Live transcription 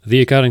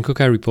The Akkad and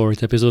Cookeye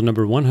Report, episode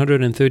number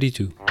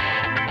 132.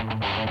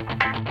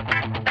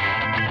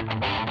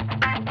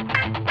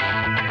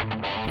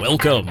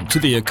 Welcome to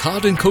the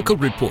Akkad and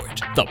Cookeye Report,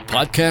 the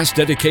podcast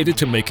dedicated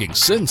to making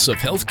sense of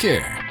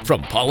healthcare,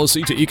 from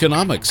policy to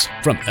economics,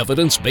 from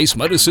evidence-based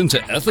medicine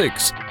to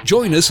ethics.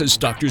 Join us as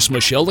Drs.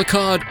 Michelle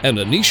Akkad and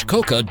Anish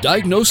Koka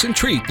diagnose and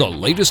treat the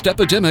latest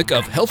epidemic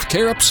of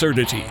healthcare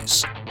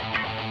absurdities.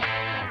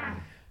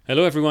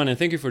 Hello everyone, and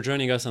thank you for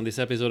joining us on this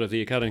episode of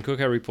the Akkad and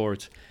Cookeye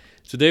Report.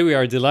 Today we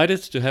are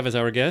delighted to have as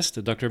our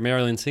guest Dr.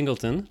 Marilyn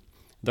Singleton.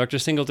 Dr.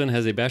 Singleton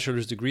has a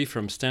bachelor's degree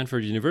from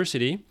Stanford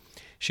University.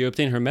 She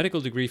obtained her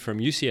medical degree from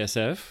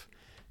UCSF,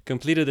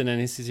 completed an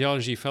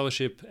anesthesiology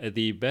fellowship at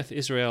the Beth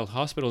Israel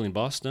Hospital in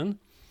Boston,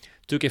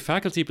 took a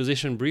faculty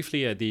position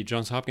briefly at the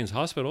Johns Hopkins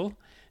Hospital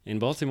in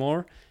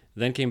Baltimore,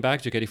 then came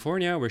back to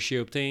California where she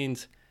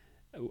obtained,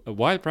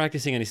 while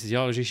practicing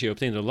anesthesiology, she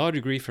obtained a law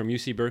degree from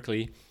UC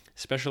Berkeley,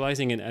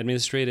 specializing in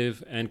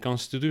administrative and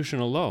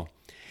constitutional law.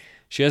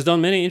 She has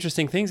done many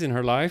interesting things in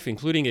her life,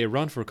 including a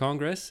run for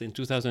Congress in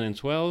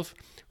 2012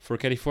 for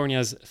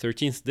California's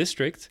 13th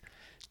district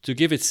to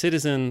give its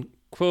citizens,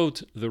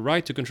 quote, the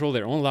right to control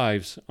their own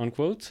lives,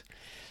 unquote,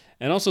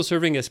 and also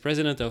serving as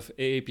president of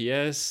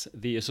AAPS,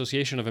 the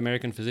Association of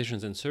American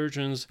Physicians and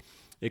Surgeons,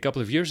 a couple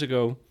of years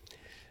ago.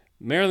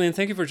 Marilyn,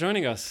 thank you for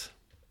joining us.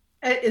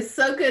 It's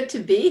so good to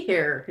be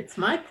here. It's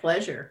my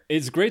pleasure.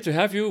 It's great to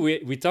have you.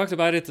 We talked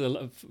about it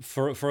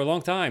for a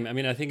long time. I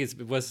mean, I think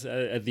it was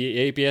at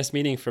the AAPS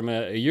meeting from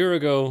a year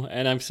ago,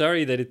 and I'm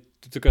sorry that it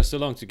took us so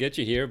long to get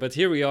you here, but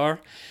here we are.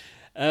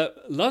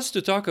 Lots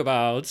to talk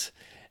about,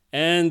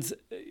 and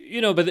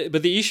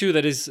but the issue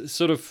that is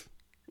sort of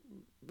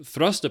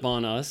thrust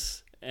upon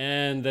us,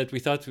 and that we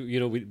thought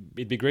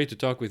it'd be great to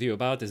talk with you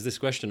about, is this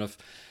question of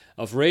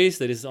race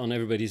that is on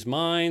everybody's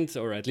mind,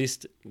 or at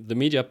least the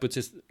media puts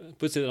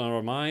it on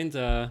our mind.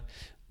 There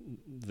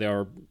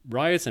are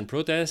riots and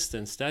protests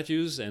and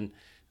statues and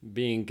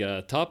being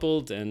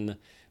toppled, and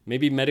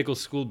maybe medical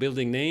school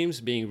building names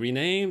being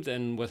renamed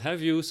and what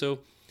have you. So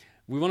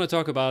we want to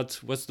talk about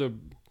what's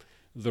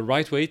the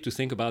right way to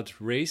think about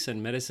race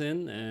and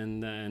medicine,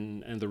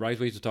 and the right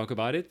way to talk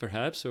about it,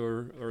 perhaps,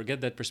 or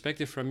get that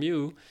perspective from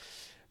you.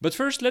 But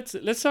first,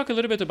 let's talk a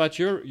little bit about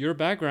your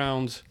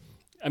background.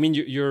 I mean,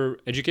 your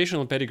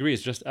educational pedigree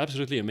is just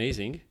absolutely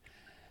amazing.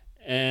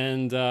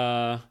 And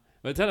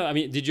but tell, I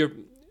mean, do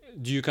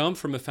you come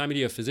from a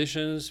family of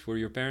physicians? Were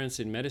your parents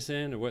in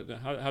medicine, or what?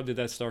 How did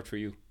that start for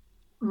you?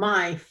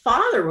 My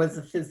father was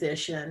a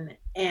physician,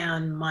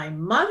 and my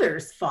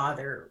mother's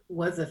father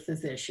was a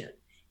physician.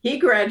 He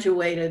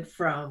graduated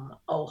from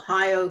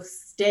Ohio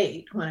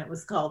State when it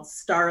was called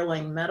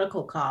Starling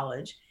Medical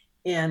College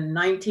in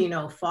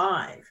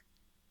 1905,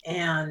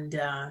 and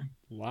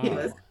Wow. He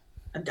was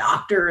a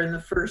doctor in the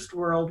First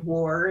World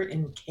War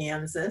in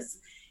Kansas,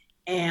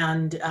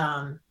 and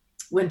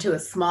went to a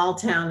small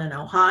town in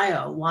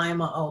Ohio,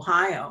 Lima,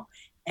 Ohio.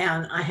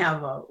 And I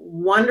have a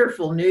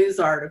wonderful news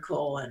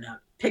article and a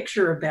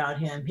picture about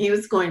him. He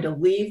was going to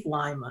leave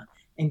Lima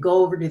and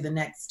go over to the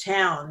next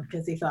town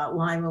because he thought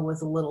Lima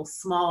was a little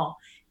small.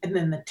 And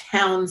then the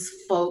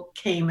townsfolk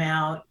came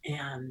out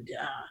and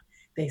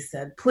they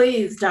said,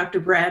 please, Dr.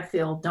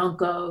 Bradfield, don't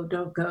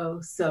go.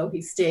 So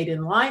he stayed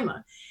in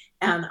Lima.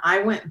 And I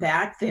went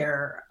back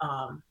there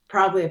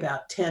probably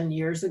about 10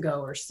 years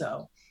ago or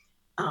so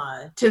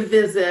to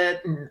visit.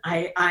 And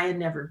I had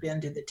never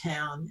been to the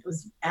town. It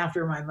was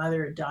after my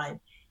mother had died.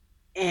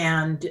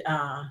 And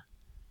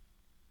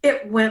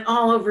it went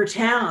all over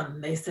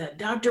town. They said,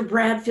 Dr.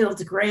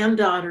 Bradfield's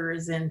granddaughter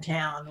is in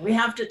town. We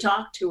have to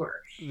talk to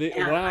her.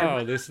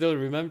 Wow, they still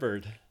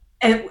remembered.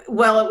 And,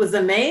 well, it was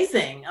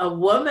amazing. A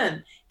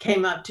woman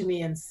came up to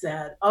me and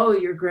said, oh,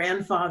 your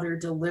grandfather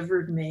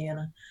delivered me.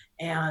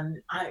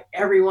 And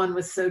everyone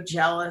was so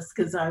jealous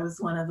because I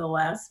was one of the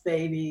last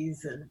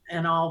babies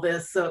and all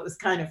this. So it was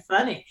kind of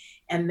funny.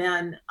 And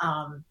then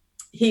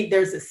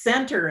there's a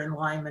center in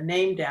Lima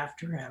named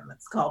after him.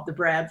 It's called the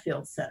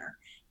Bradfield Center.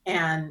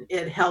 And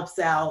it helps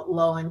out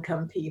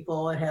low-income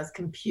people. It has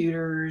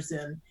computers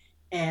and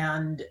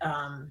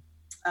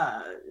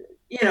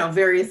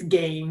various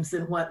games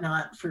and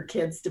whatnot for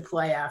kids to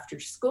play after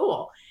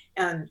school.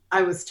 And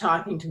I was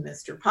talking to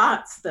Mr.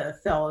 Potts, the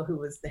fellow who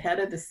was the head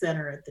of the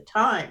center at the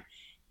time.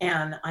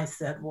 And I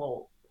said,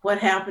 well, what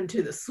happened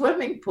to the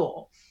swimming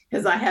pool?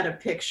 Because I had a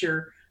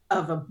picture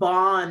of a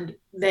bond.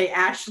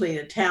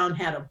 The town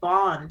had a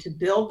bond to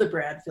build the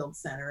Bradfield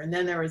Center. And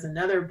then there was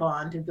another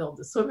bond to build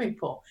the swimming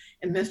pool.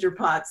 And Mr.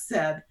 Potts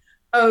said,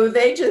 oh,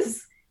 they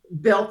just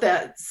built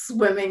that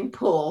swimming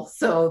pool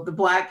so the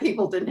Black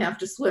people didn't have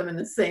to swim in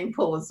the same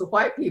pool as the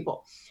white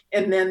people.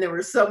 And then there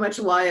was so much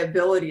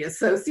liability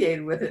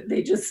associated with it,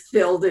 they just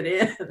filled it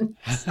in.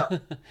 So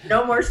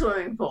no more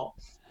swimming pool.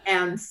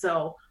 And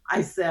so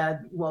I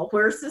said, well,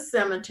 where's the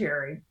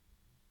cemetery?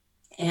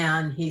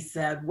 And he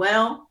said,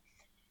 well,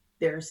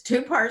 there's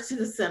two parts to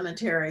the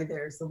cemetery.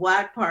 There's the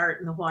Black part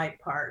and the white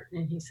part.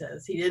 And he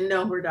says he didn't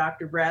know where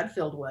Dr.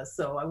 Bradfield was.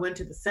 So I went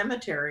to the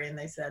cemetery and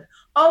they said,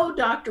 oh,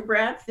 Dr.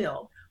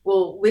 Bradfield.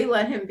 Well, we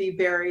let him be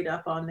buried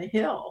up on the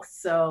hill.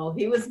 So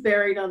he was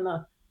buried on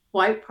the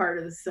white part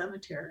of the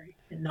cemetery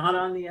and not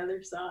on the other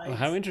Oh, side.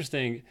 how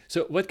interesting.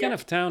 So, what kind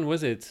of town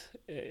was it?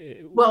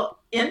 Well,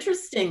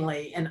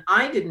 interestingly, and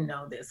I didn't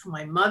know this,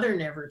 my mother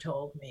never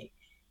told me,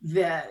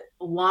 that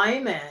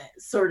Lima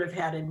sort of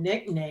had a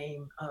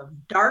nickname of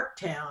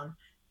Darktown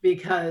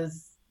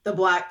because the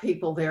Black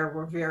people there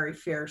were very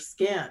fair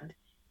skinned.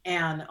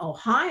 And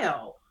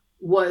Ohio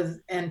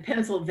and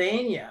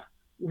Pennsylvania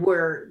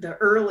were the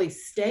early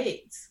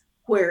states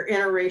where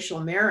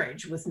interracial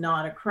marriage was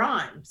not a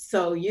crime.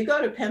 So you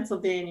go to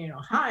Pennsylvania and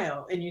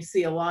Ohio and you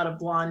see a lot of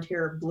blonde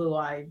haired, blue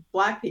eyed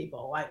Black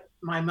people. Like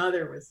my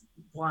mother was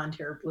blonde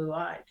haired, blue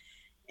eyed.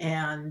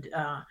 And,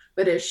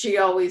 but as she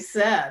always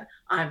said,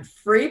 I'm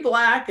free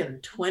Black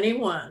and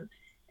 21.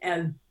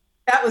 And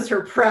that was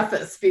her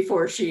preface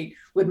before she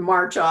would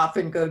march off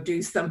and go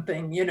do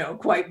something,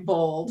 quite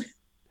bold.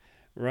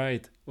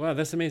 Right. Wow,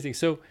 that's amazing.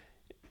 So,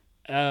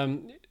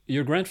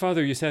 your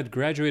grandfather, you said,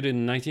 graduated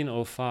in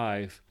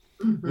 1905,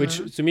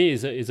 which to me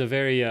is a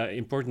very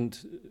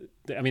important.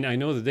 I mean, I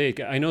know the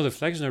date. I know the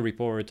Flexner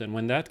Report, and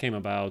when that came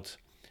about,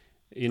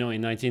 in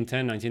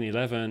 1910,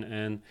 1911,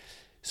 and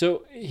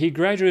so he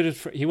graduated.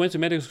 He went to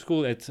medical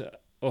school at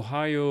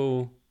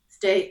Ohio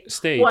State.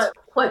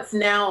 What's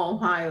now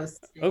Ohio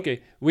State.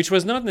 Okay, which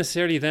was not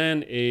necessarily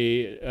then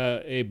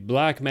a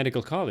Black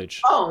medical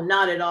college. Oh,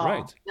 not at all.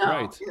 Right. No,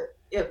 right.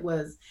 It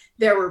was,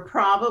 there were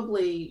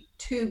probably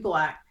 2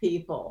 Black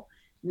people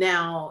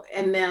now.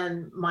 And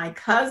then my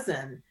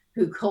cousin,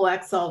 who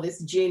collects all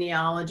this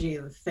genealogy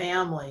of the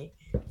family,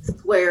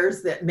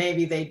 swears that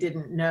maybe they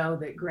didn't know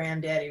that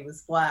granddaddy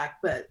was Black,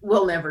 but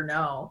we'll never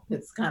know.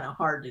 It's kind of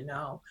hard to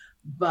know.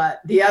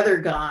 But the other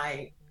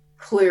guy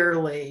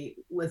clearly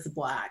was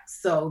Black.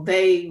 So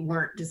they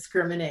weren't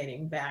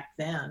discriminating back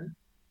then.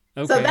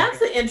 Okay. So that's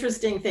the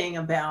interesting thing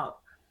about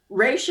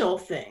racial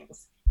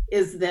things,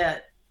 is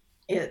that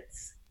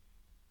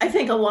I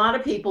think a lot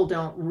of people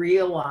don't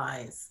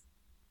realize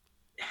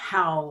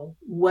how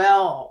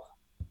well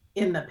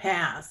in the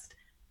past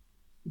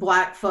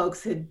Black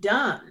folks had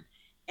done.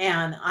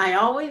 And I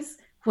always,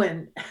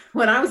 when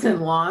I was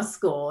in law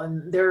school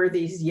and there were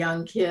these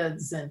young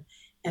kids and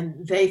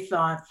they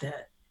thought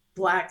that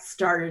Blacks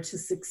started to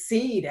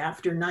succeed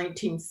after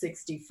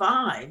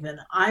 1965, and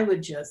I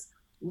would just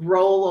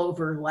roll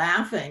over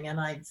laughing, and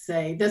I'd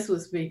say, this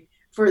was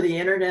before the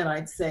internet,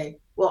 I'd say,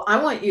 well,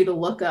 I want you to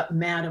look up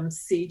Madam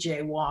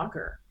C.J.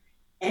 Walker.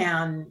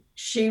 And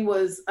she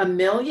was a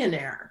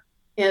millionaire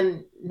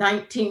in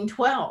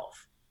 1912.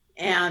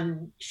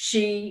 And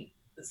she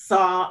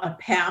saw a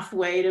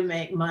pathway to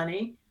make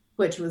money,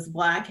 which was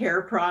Black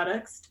hair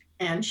products.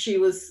 And she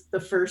was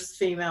the first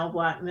female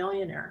Black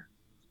millionaire.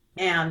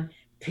 And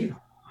people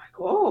were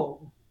like,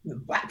 oh,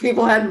 Black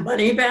people had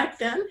money back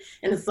then?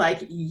 And it's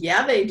like,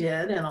 yeah, they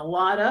did, and a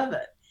lot of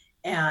it.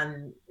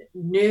 And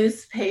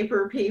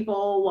newspaper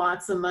people,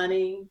 lots of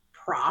money,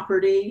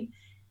 property.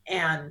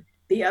 And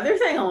the other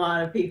thing a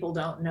lot of people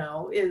don't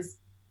know is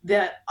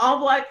that all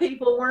Black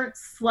people weren't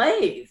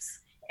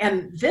slaves.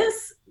 And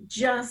this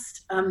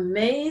just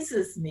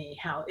amazes me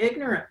how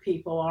ignorant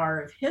people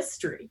are of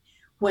history.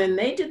 When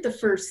they did the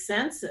first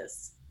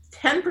census,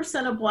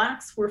 10% of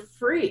Blacks were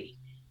free.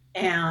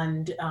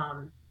 And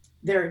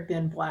there had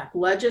been Black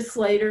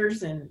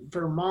legislators in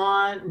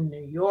Vermont and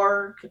New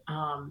York.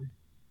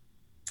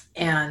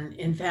 And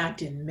in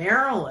fact, in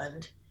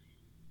Maryland,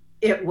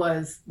 it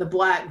was the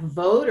Black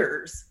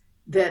voters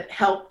that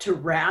helped to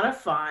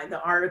ratify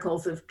the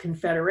Articles of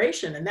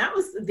Confederation. And that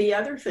was the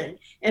other thing.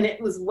 And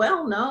it was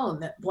well known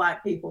that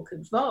Black people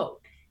could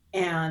vote.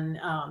 And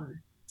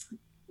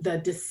the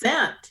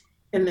dissent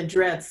in the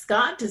Dred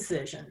Scott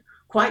decision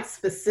quite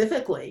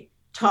specifically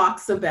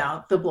talks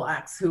about the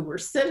Blacks who were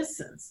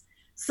citizens.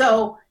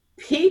 So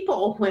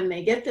people, when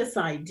they get this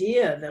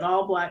idea that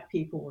all Black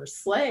people were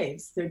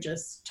slaves, they're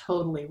just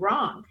totally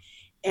wrong.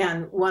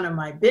 And one of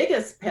my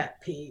biggest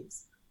pet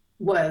peeves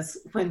was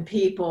when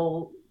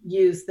people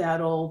use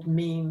that old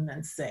meme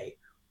and say,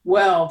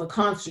 well, the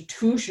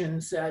Constitution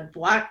said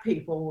Black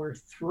people were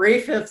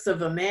 3/5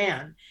 of a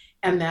man.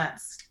 And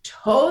that's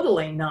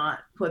totally not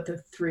what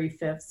the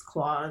 3/5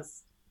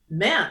 clause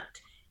meant.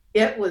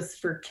 It was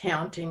for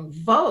counting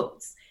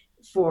votes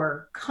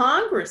for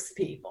Congress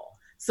people.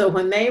 So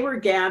when they were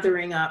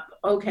gathering up,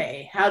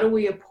 okay, how do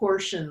we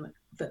apportion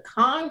the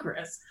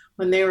Congress,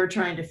 when they were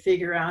trying to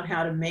figure out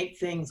how to make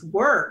things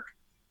work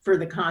for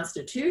the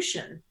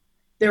Constitution,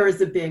 there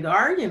was a big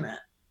argument.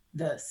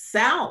 The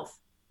South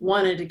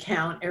wanted to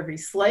count every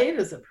slave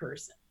as a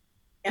person.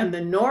 And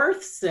the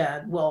North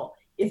said, well,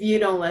 if you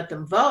don't let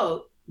them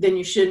vote, then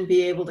you shouldn't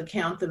be able to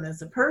count them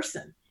as a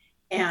person.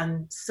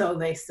 And so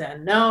they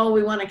said, no,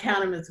 we want to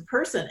count them as a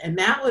person. And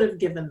that would have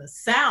given the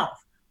South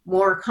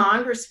more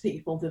Congress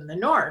people than the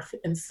North.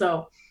 And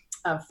so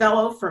a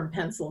fellow from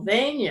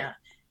Pennsylvania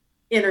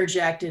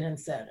interjected and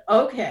said,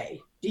 okay,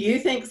 do you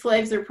think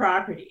slaves are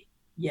property?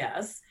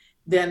 Yes.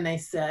 Then they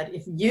said,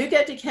 if you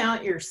get to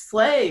count your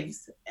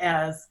slaves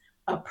as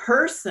a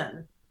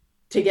person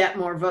to get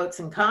more votes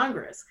in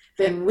Congress,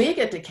 then we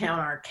get to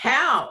count our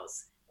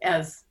cows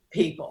as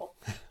people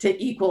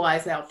to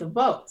equalize out the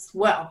votes.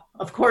 Well,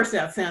 of course,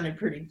 that sounded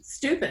pretty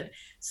stupid.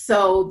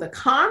 So the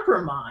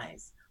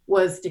compromise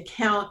was to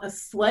count a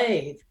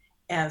slave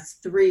as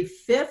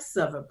 3/5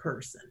 of a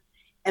person.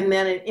 And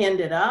then it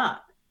ended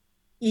up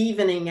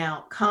evening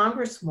out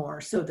Congress more.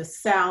 So the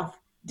South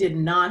did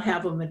not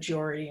have a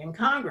majority in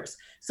Congress.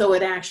 So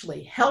it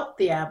actually helped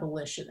the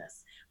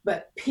abolitionists.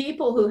 But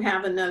people who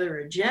have another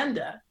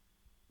agenda,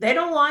 they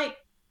don't like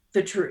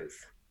the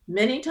truth.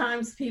 Many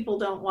times people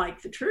don't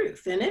like the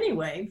truth. And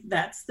anyway,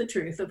 that's the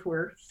truth of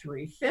where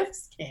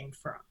 3/5 came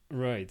from.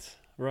 Right,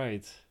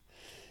 right.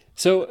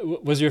 So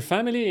was your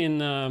family in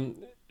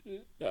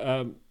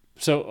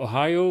so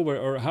Ohio,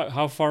 or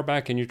how far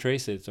back can you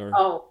trace it? Or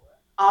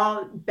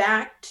all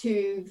back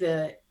to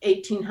the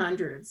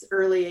 1800s,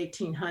 early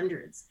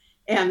 1800s.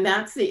 And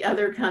that's the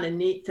other kind of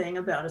neat thing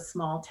about a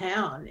small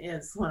town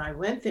is when I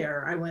went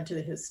there, I went to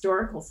the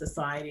Historical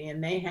Society,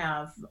 and they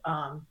have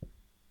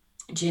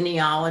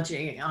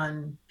genealogy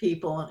on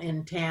people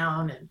in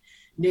town and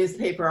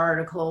newspaper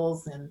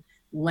articles and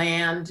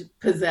land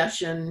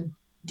possession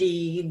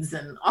deeds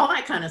and all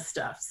that kind of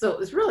stuff. So it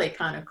was really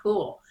kind of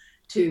cool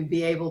to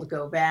be able to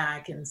go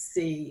back and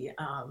see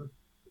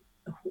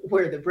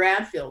where the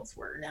Bradfields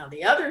were. Now,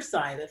 the other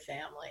side of the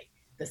family,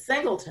 the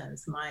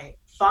Singletons, my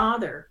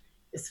father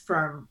is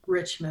from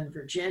Richmond,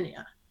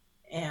 Virginia,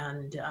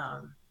 and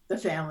the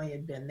family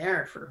had been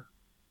there for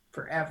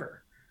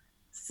forever.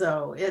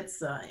 So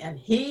it's, and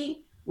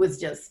he was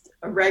just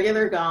a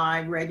regular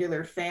guy,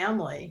 regular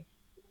family,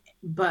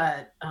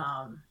 but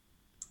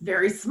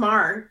very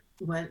smart,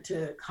 went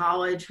to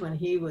college when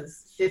he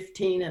was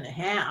 15 and a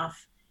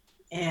half,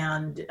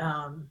 and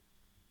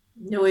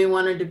knew he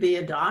wanted to be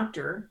a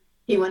doctor.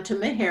 He went to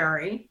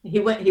Meharry. He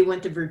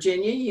went to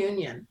Virginia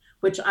Union,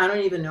 which I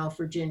don't even know if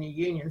Virginia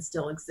Union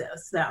still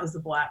exists. That was a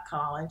black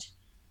college.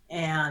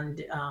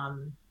 And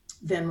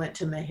then went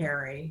to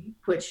Meharry,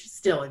 which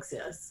still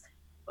exists,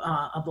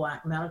 a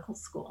black medical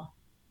school.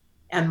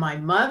 And my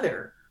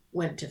mother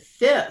went to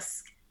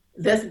Fisk.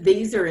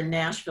 These are in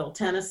Nashville,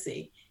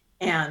 Tennessee.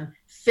 And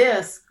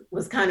Fisk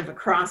was kind of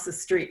across the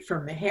street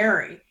from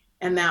Meharry.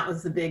 And that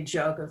was the big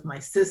joke of my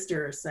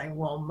sister saying,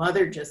 well,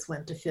 mother just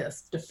went to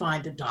Fisk to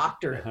find a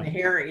doctor at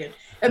Meharry.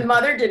 And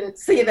mother didn't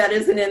see that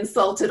as an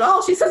insult at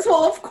all. She says,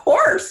 well, of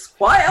course.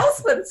 Why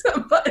else would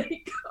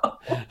somebody go?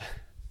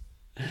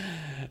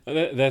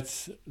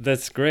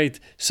 That's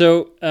great.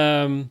 So,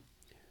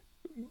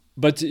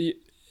 but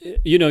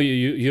you know,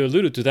 you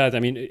alluded to that. I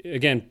mean,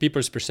 again,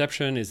 people's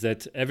perception is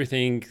that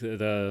everything,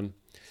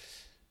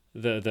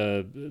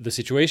 the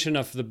situation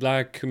of the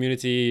black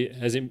community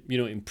has, you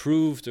know,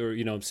 improved, or,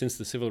 you know, since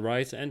the civil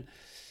rights. And,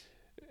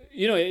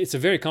 you know, it's a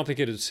very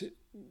complicated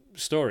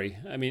story.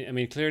 I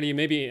mean, clearly,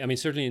 maybe, I mean,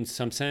 certainly in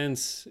some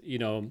sense, you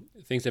know,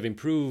 things have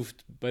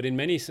improved, but in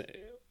many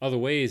other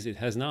ways it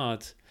has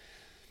not.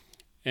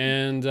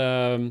 And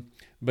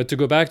but to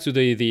go back to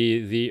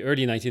the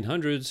early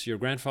 1900s, your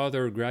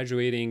grandfather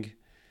graduating,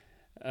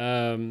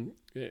 then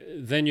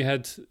you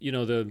had, you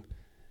know,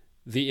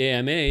 the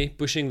AMA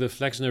pushing the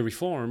Flexner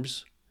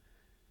reforms,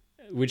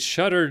 which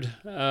shuttered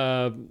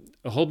a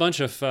whole bunch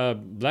of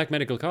black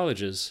medical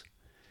colleges.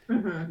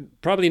 Mm-hmm.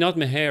 Probably not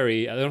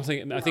Meharry. I don't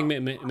think. No. I think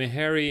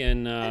Meharry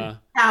and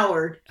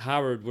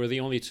Howard were the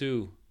only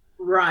two.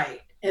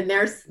 Right, and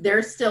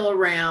they're still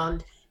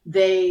around.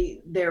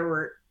 There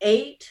were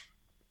 8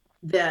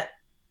 that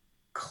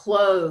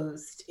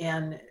closed,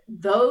 and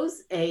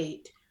those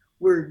 8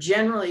 were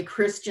generally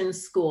Christian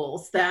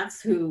schools.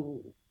 That's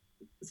who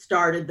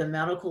started the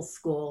medical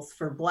schools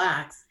for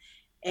blacks,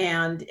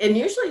 and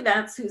usually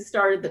that's who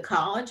started the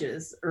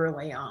colleges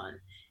early on.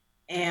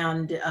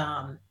 And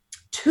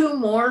 2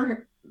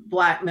 more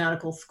black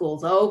medical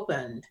schools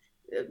opened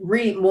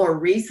more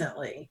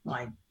recently,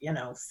 like, you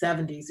know,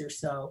 70s or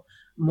so.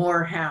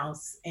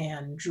 Morehouse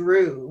and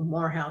Drew,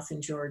 Morehouse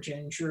in Georgia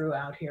and Drew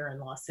out here in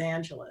Los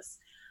Angeles.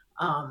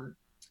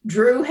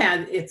 Drew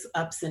had its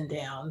ups and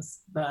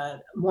downs,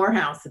 but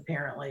Morehouse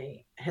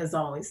apparently has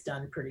always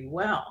done pretty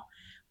well.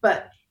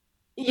 But,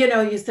 you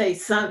know, you say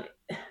some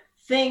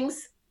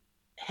things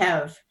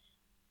have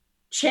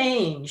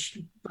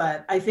changed,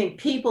 but I think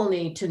people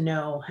need to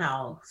know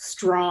how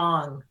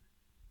strong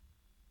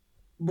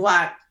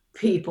black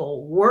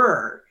people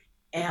were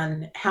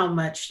and how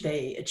much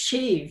they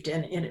achieved.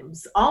 And it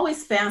was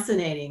always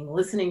fascinating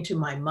listening to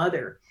my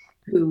mother,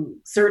 who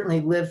certainly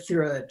lived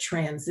through a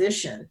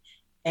transition.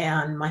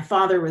 And my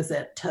father was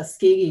at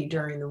Tuskegee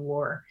during the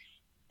war.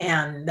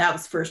 And that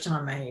was the first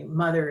time my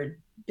mother had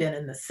been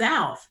in the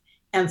South.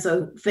 And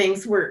so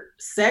things were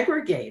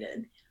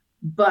segregated.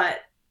 But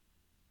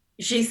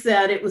she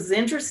said it was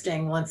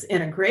interesting, once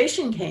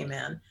integration came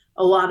in,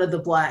 a lot of the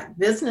black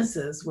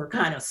businesses were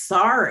kind of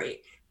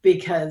sorry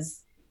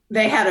because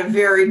they had a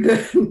very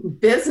good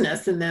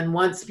business. And then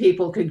once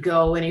people could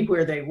go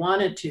anywhere they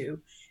wanted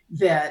to,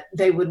 that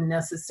they wouldn't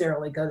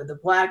necessarily go to the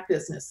black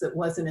business that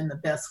wasn't in the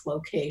best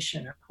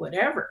location or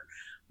whatever.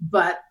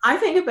 But I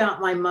think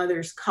about my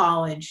mother's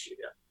college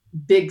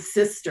big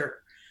sister.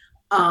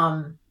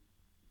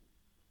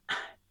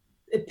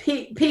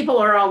 people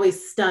are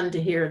always stunned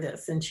to hear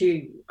this, and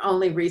she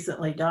only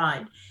recently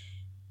died.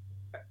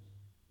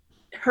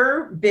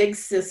 Her big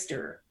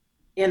sister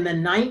in the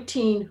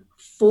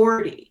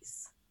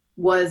 1940s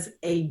was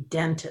a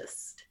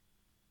dentist,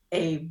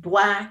 a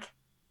Black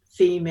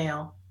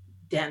female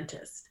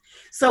dentist.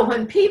 So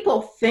when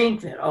people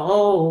think that,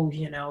 oh,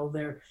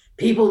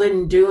 people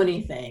didn't do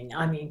anything.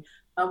 I mean,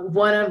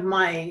 one of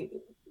my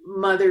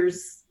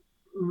mother's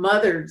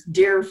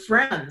dear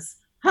friends'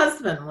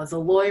 husband was a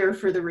lawyer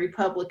for the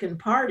Republican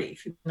Party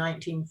from the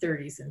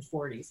 1930s and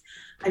 40s.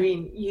 I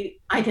mean,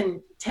 I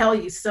can tell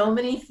you so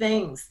many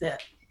things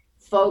that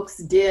folks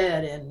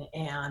did,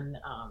 and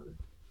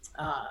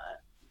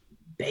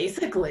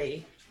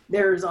basically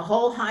there's a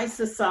whole high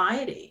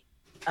society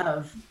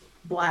of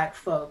Black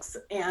folks,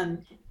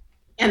 and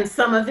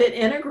some of it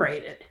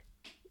integrated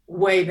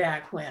way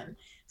back when.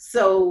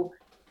 So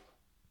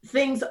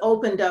things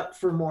opened up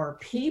for more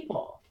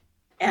people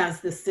as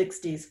the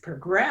 60s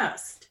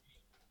progressed.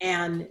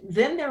 And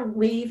then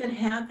we even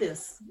had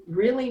this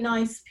really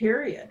nice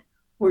period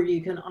where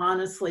you can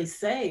honestly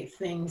say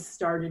things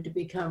started to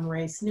become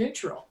race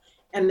neutral.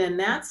 And then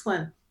that's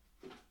when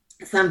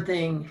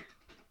something,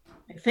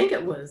 I think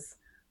it was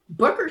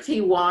Booker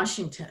T.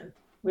 Washington,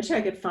 wish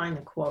I could find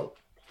the quote,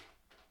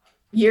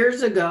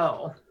 years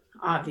ago,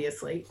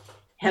 obviously,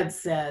 had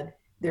said,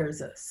 there's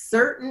a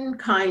certain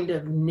kind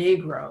of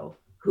Negro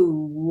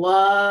who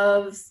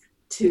loves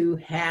to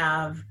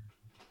have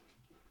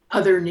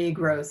other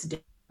Negroes down.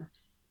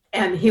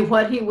 And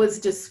what he was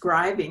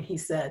describing, he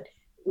said,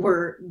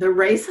 were the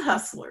race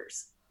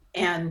hustlers.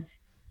 And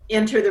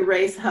enter the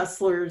race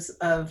hustlers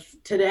of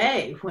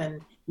today,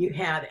 when you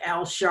had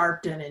Al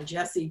Sharpton and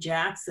Jesse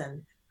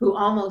Jackson, who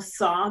almost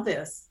saw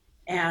this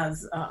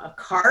as a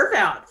carve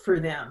out for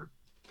them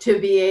to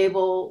be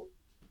able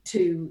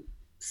to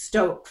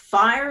stoke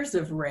fires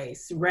of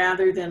race,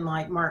 rather than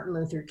like Martin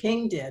Luther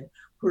King did,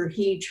 where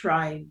he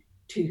tried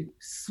to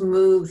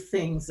smooth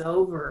things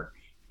over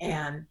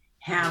and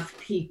have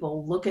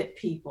people look at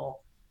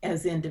people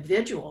as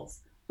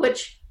individuals,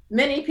 which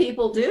many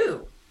people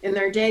do in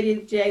their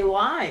day-to-day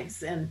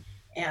lives. And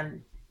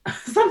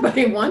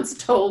somebody once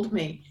told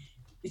me,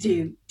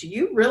 do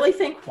you really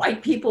think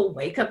white people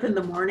wake up in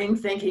the morning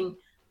thinking,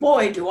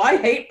 boy, do I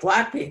hate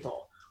Black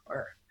people?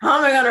 Or how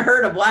am I going to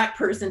hurt a Black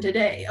person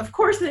today? Of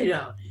course they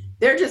don't.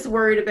 They're just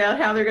worried about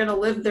how they're going to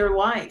live their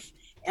life.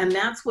 And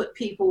that's what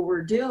people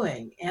were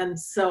doing. And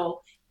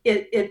so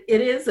it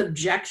is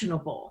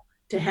objectionable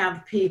to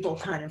have people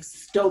kind of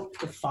stoke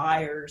the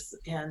fires.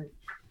 And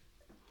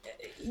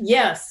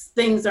yes,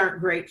 things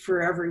aren't great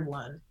for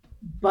everyone,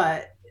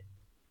 but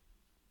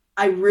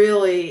I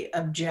really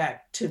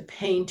object to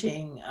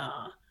painting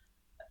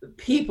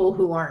people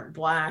who aren't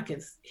Black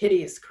as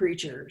hideous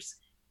creatures,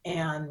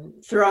 and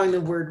throwing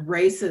the word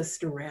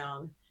racist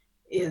around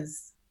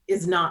is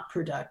not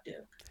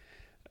productive.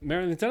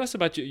 Marilyn, tell us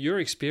about your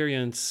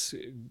experience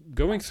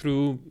going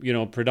through,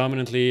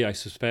 predominantly, I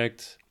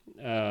suspect,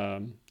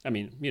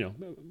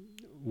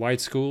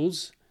 white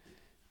schools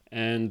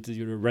and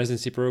your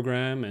residency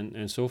program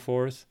and so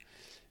forth.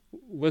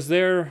 Was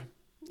there,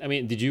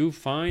 did you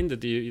find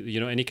that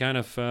any kind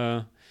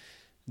of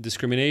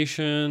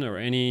discrimination or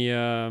any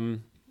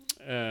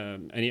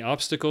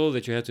obstacle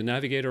that you had to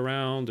navigate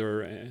around,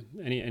 or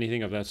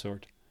anything of that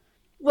sort?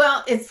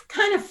 Well, it's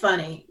kind of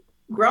funny.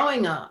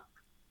 Growing up,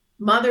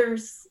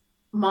 Mother's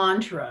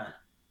mantra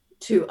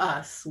to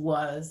us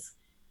was,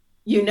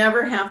 you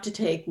never have to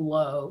take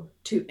low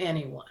to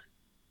anyone.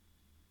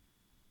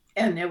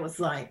 And it was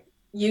like,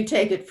 you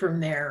take it from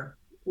there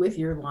with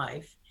your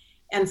life.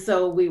 And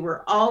so we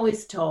were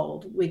always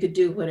told we could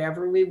do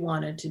whatever we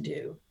wanted to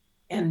do,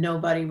 and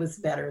nobody was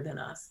better than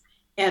us.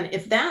 And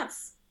if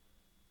that's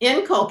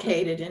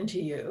inculcated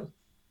into you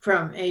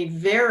from a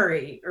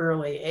very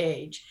early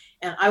age,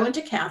 and I went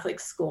to Catholic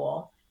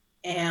school,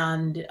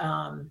 and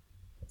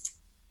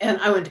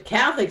I went to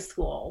Catholic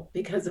school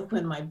because of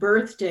when my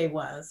birthday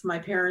was. My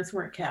parents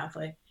weren't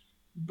Catholic,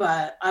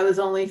 but I was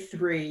only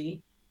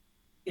 3,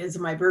 as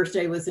my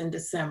birthday was in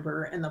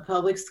December, and the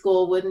public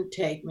school wouldn't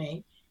take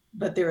me.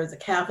 But there was a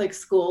Catholic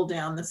school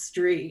down the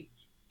street,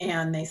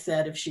 and they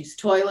said if she's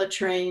toilet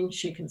trained,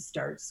 she can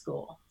start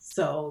school.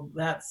 So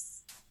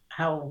that's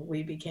how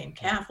we became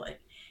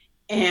Catholic.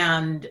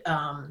 And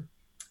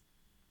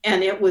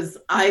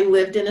I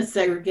lived in a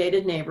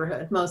segregated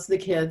neighborhood. Most of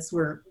the kids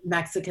were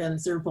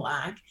Mexicans or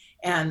Black,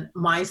 and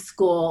my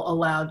school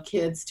allowed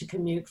kids to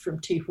commute from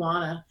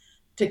Tijuana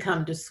to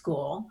come to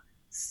school.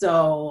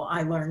 So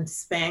I learned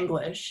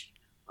Spanglish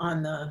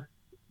on the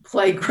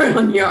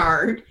playground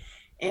yard,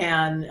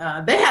 and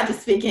they had to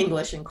speak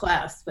English in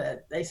class,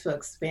 but they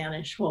spoke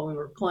Spanish while we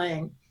were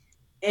playing.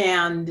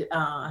 And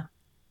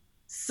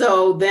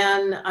so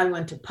then I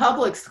went to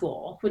public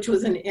school, which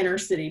was an inner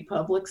city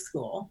public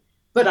school,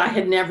 but I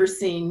had never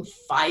seen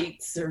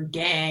fights or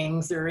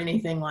gangs or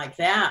anything like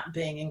that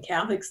being in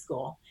Catholic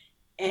school.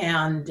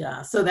 And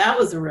so that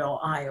was a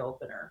real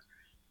eye-opener.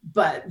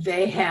 But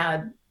they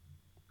had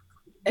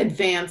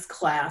advanced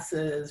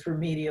classes,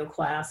 remedial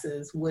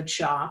classes, wood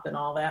shop, and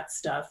all that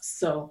stuff.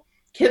 So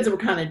kids were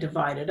kind of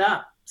divided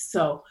up.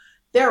 So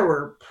there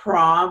were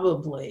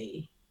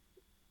probably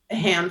a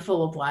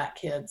handful of Black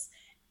kids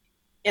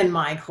in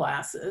my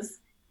classes.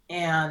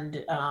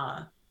 And,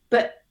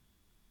 but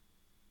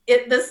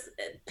it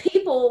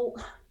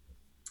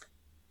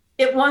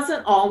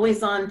wasn't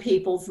always on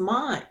people's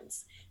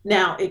minds.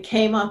 Now, it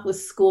came up with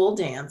school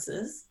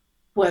dances,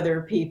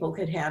 whether people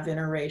could have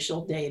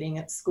interracial dating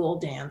at school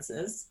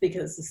dances,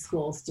 because the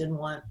schools didn't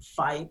want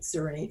fights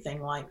or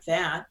anything like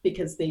that,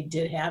 because they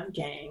did have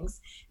gangs.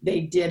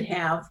 They did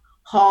have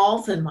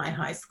halls in my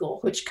high school,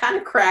 which kind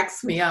of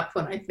cracks me up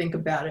when I think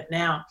about it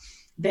now.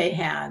 They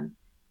had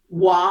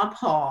WAP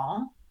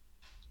Hall,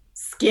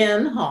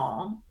 Skin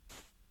Hall,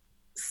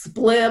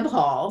 Splib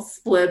Hall.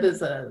 Splib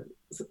is a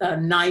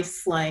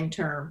nice slang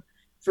term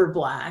for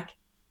Black,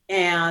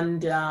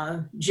 and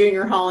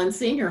Junior Hall and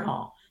Senior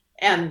Hall.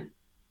 And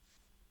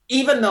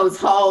even those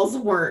halls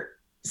weren't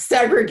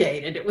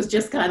segregated. It was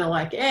just kind of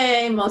like,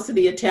 hey, most of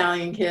the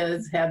Italian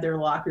kids had their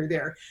locker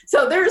there.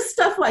 So there's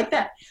stuff like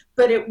that,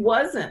 but it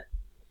wasn't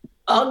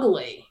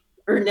ugly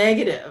or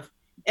negative.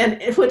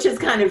 And which is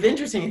kind of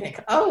interesting. You think,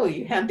 oh,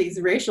 you have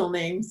these racial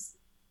names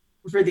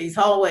for these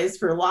hallways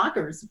for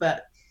lockers,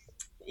 but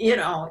you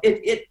know,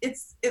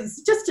 it's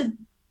just an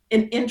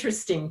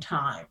interesting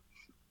time.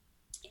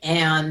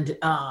 And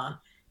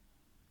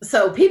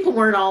so people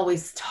weren't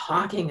always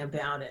talking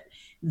about it.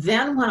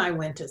 Then when I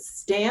went to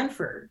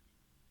Stanford,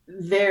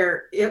 they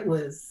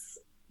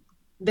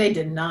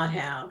did not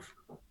have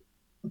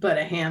but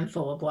a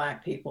handful of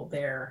Black people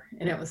there.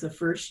 And it was the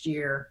first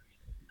year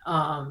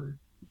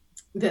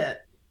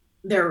that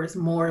there was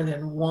more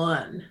than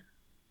one.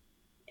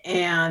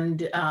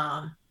 And,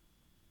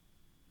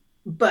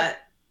 but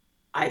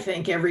I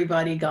think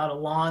everybody got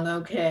along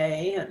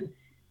okay, and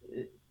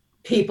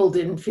people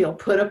didn't feel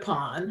put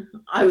upon.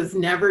 I was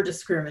never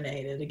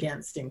discriminated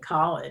against in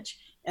college.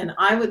 And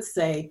I would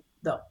say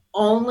the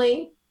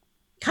only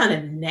kind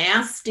of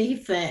nasty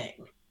thing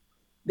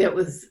that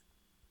was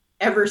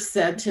ever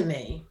said to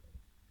me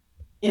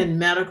in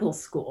medical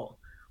school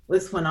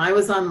was when I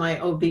was on my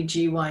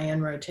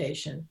OBGYN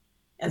rotation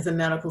as a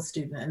medical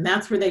student. And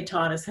that's where they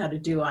taught us how to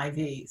do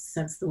IVs,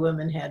 since the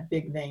women had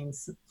big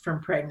veins from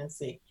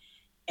pregnancy.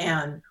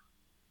 And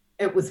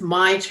it was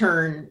my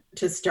turn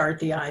to start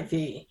the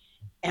IV.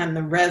 And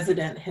the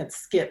resident had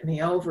skipped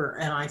me over.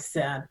 And I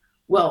said,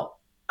 well,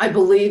 I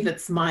believe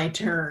it's my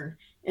turn.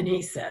 And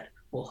he said,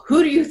 well,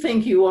 who do you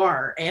think you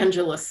are,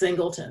 Angela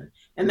Singleton?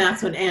 And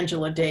that's when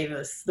Angela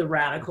Davis, the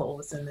radical,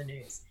 was in the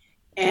news.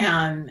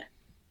 And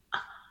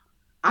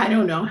I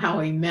don't know how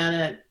he meant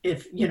it,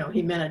 if, you know,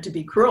 he meant it to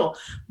be cruel,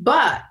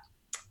 but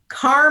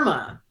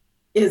karma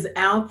is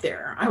out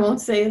there. I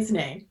won't say his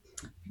name,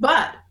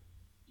 but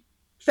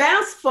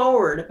fast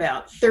forward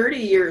about 30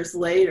 years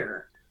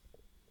later,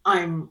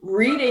 I'm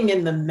reading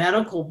in the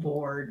medical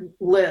board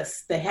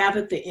list they have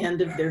at the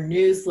end of their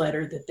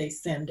newsletter that they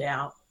send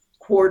out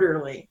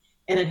quarterly,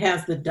 and it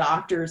has the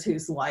doctors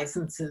whose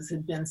licenses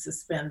had been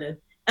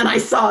suspended. And I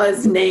saw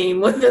his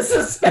name with the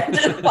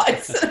suspended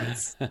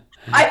license.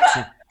 I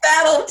thought,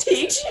 that'll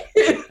teach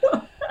you.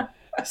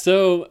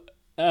 So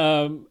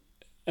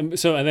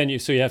then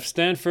you have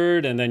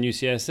Stanford and then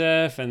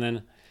UCSF, and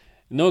then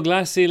no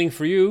glass ceiling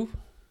for you.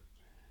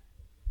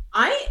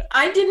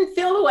 I didn't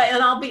feel the way,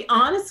 and I'll be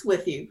honest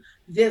with you,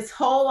 this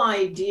whole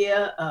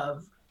idea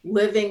of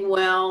living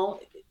well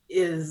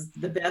is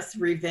the best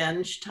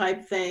revenge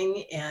type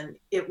thing. And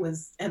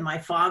my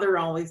father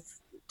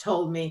always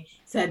told me,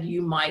 said,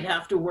 you might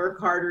have to work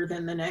harder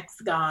than the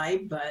next guy,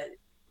 but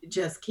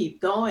just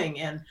keep going.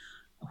 And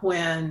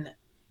when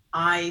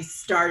I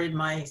started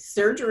my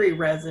surgery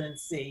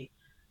residency,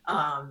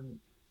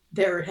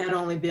 there had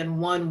only been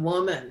one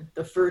woman.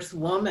 The first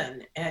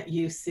woman at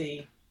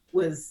UC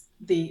was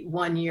the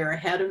 1 year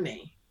ahead of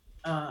me.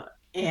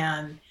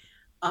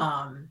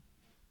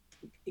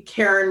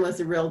 Karen was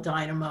a real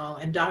dynamo,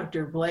 and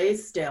Dr.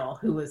 Blaisdell,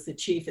 who was the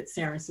chief at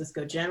San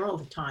Francisco General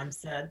at the time,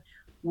 said,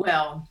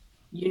 well,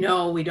 you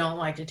know, we don't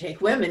like to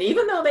take women,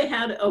 even though they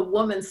had a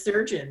woman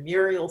surgeon,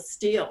 Muriel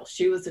Steele.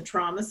 She was a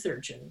trauma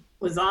surgeon,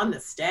 was on the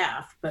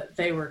staff, but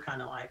they were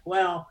kind of like,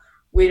 well,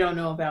 we don't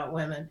know about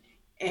women.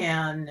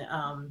 And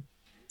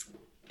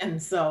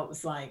so it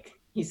was like,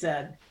 he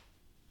said,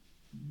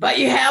 but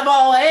you have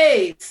all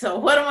A's, so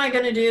what am I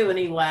going to do? And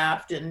he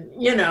laughed, and,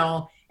 you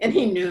know, and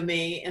he knew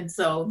me. And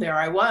so there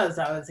I was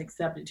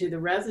accepted to the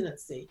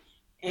residency,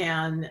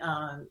 and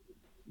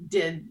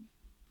did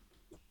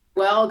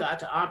well, got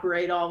to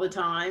operate all the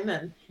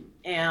time.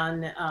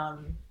 And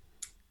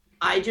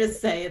I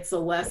just say it's a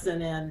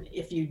lesson in,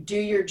 if you do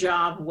your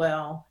job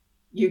well,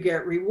 you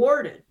get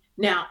rewarded.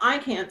 Now, I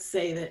can't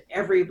say that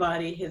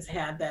everybody has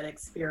had that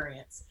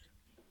experience.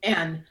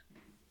 And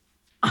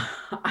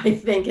I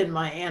think in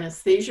my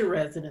anesthesia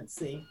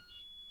residency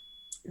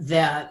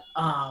that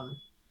I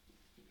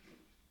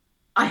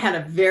had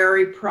a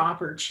very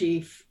proper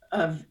chief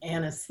of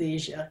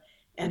anesthesia,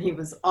 and he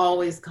was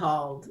always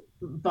called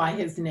by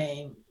his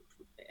name,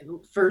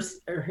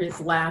 first or his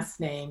last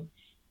name.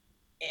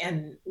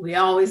 and we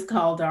always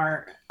called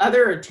our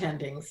other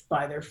attendings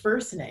by their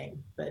first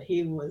name, but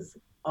he was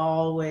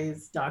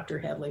always Dr.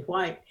 Headley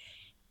White.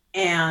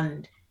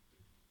 And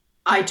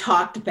I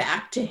talked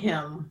back to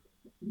him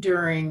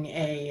during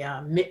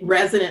a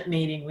resident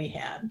meeting we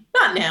had,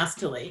 not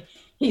nastily.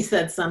 He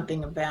said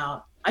something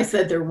about, I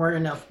said there weren't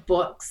enough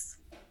books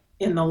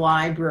in the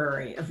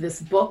library of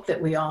this book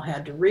that we all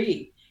had to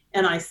read.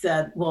 And I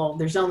said, well,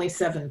 there's only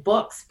 7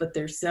 books, but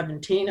there's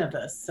 17 of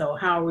us. So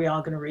how are we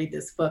all going to read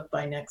this book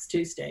by next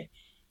Tuesday?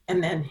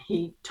 And then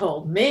he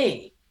told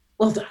me,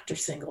 well, Dr.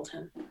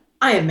 Singleton,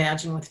 I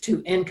imagine with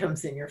 2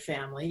 incomes in your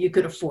family, you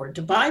could afford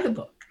to buy the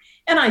book.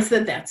 And I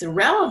said, that's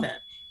irrelevant.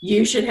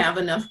 You should have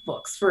enough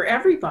books for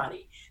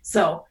everybody.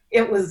 So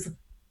it was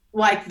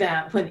like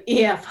that. When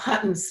E.F.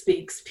 Hutton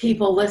speaks,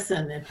 people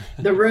listen and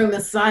the room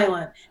is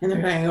silent and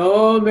they're saying,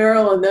 oh,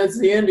 Marilyn, that's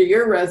the end of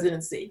your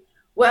residency.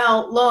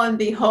 Well, lo and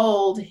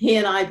behold, he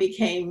and I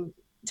became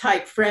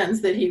tight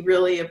friends that he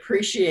really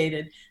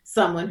appreciated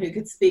someone who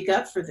could speak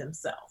up for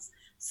themselves.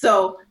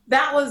 So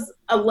that was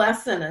a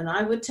lesson. And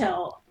I would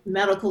tell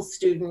medical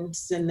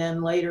students and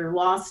then later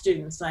law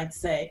students, I'd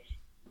say,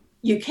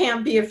 you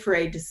can't be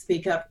afraid to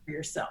speak up for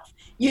yourself.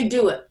 You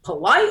do it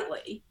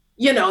politely.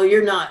 You know,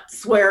 you're not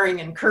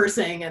swearing and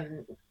cursing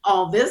and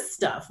all this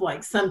stuff.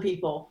 Like some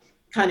people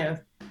kind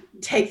of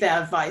take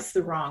that advice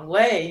the wrong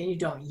way, and you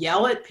don't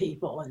yell at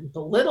people and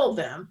belittle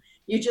them.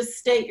 You just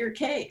state your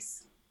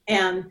case.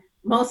 And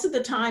most of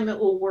the time it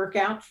will work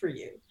out for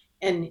you.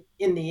 And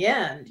in the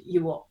end,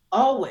 you will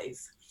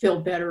always feel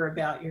better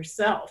about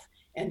yourself.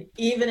 And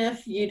even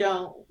if you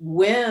don't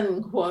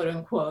win, quote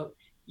unquote,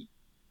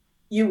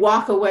 you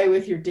walk away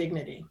with your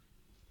dignity.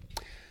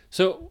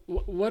 So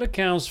what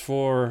accounts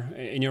for,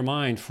 in your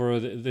mind, for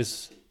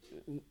this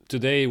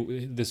today,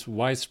 this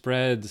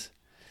widespread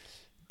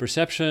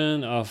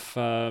perception of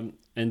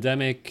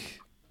endemic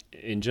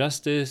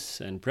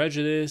injustice and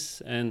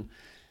prejudice? And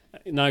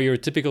now your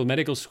typical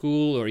medical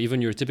school or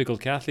even your typical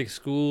Catholic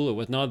school or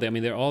whatnot, I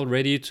mean, they're all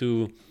ready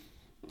to,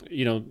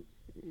 you know,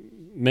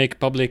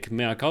 make public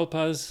mea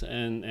culpas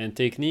and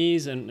take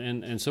knees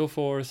and so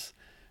forth.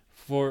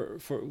 For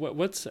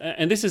what's,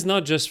 and this is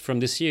not just from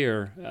this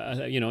year,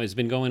 you know, it's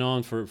been going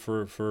on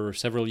for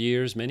several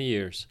years, many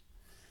years.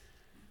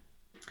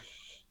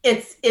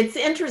 It's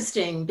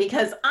interesting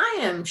because I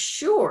am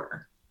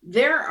sure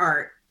there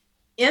are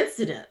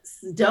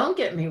incidents, don't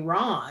get me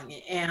wrong,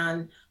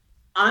 and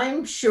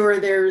I'm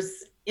sure there's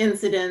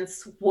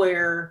incidents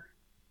where,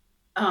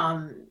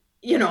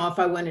 you know, if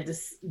I wanted to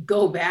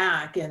go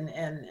back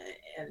and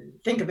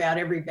think about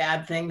every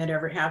bad thing that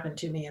ever happened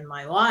to me in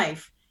my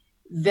life,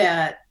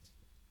 that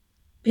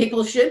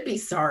people should be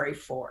sorry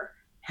for.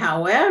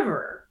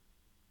 However,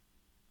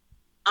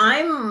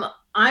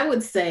 I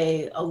would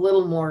say a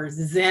little more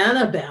zen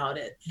about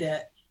it,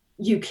 that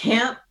you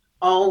can't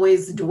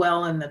always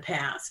dwell in the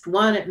past.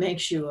 One, it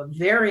makes you a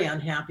very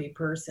unhappy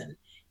person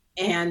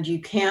and you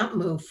can't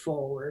move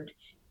forward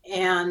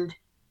and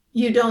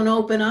you don't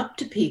open up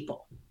to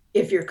people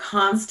if you're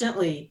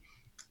constantly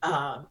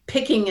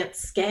picking at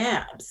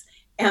scabs.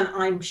 And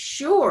I'm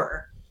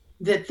sure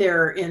that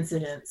there are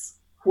incidents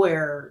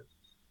where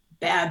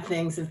bad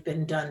things have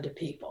been done to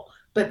people,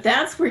 but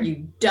that's where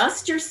you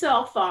dust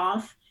yourself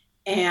off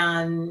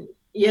and,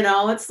 you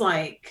know, it's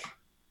like,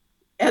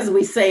 as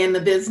we say in the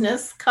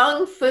business,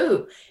 kung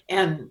fu,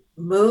 and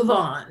move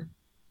on.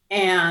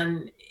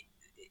 And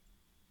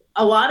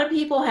a lot of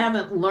people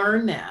haven't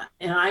learned that.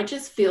 And I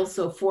just feel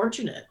so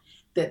fortunate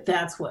that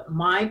that's what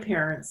my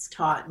parents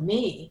taught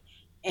me.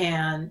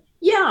 And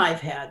yeah,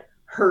 I've had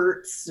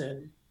hurts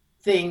and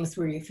things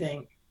where you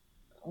think,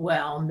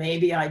 well,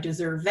 maybe I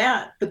deserve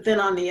that. But then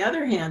on the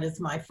other hand,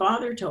 as my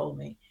father told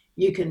me,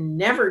 you can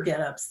never get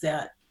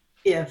upset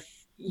if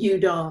you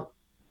don't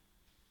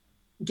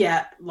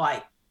get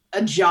like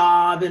a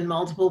job and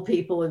multiple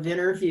people have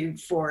interviewed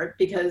for it,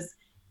 because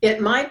it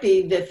might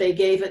be that they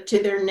gave it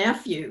to their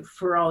nephew.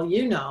 For all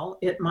you know,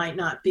 it might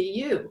not be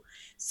you.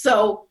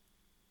 So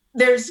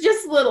there's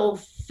just little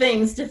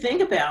things to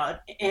think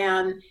about.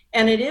 And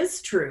it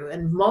is true.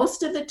 And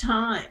most of the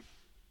time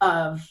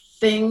of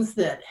things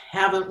that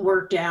haven't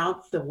worked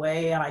out the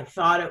way I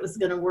thought it was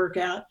going to work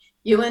out,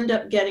 you end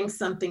up getting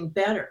something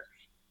better.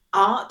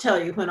 I'll tell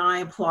you, when I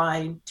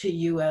applied to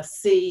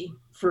USC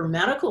for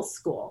medical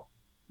school,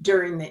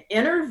 during the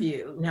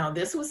interview, now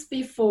this was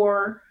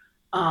before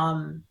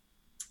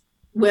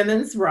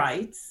women's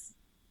rights,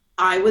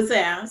 I was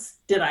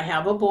asked, did I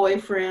have a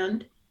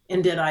boyfriend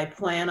and did I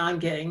plan on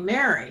getting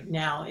married?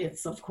 Now,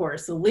 it's of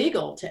course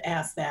illegal to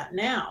ask that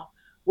now.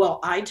 Well,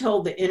 I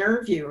told the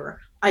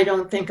interviewer, I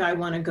don't think I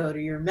want to go to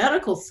your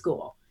medical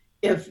school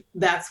if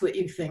that's what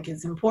you think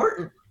is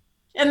important,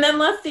 and then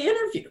left the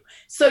interview.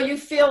 So you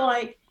feel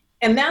like,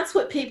 and that's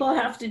what people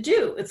have to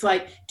do. It's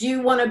like, do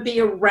you want to be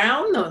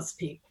around those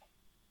people?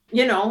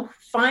 You know,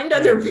 find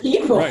other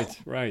people.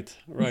 Right.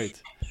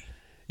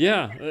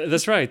 Yeah,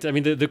 that's right. I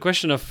mean, the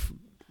question of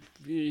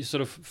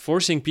sort of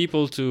forcing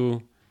people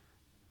to,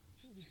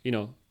 you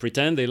know,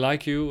 pretend they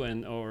like you,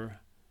 and or,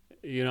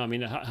 you know, I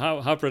mean,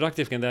 how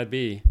productive can that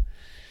be?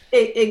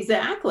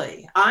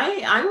 Exactly.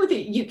 I'm with you.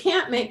 You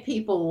can't make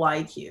people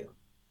like you.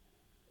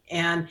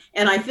 And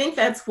I think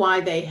that's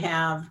why they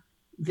have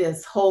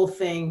this whole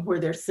thing where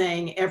they're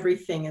saying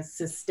everything is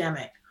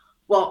systemic.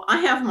 Well, I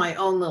have my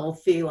own little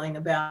feeling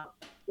about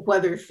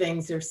whether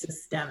things are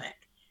systemic.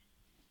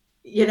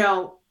 You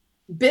know,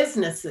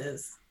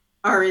 businesses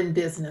are in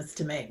business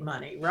to make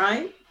money,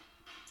 right?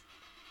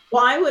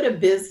 Why would a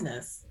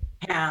business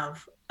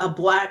have a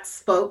Black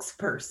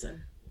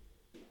spokesperson?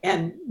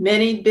 And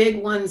many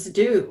big ones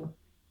do.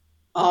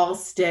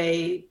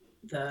 Allstate,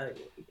 the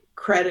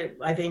credit,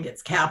 I think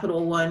it's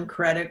Capital One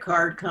credit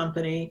card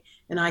company,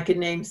 and I could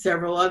name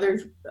several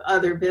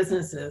other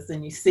businesses,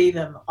 and you see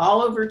them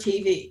all over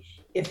TV.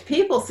 If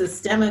people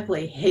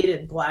systemically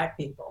hated Black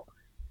people,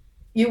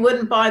 you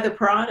wouldn't buy the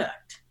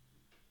product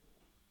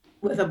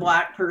with a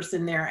Black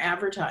person there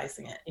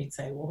advertising it. You'd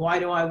say, well, why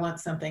do I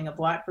want something a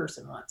Black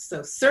person wants?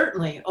 So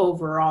certainly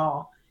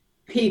overall,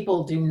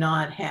 people do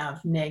not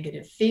have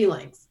negative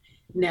feelings.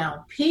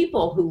 Now,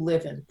 people who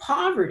live in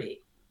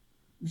poverty,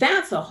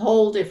 that's a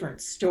whole different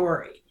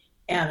story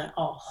and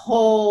a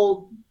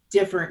whole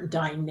different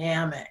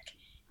dynamic.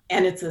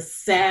 And it's a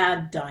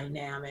sad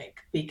dynamic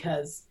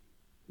because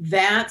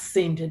that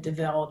seemed to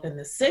develop in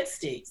the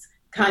 60s,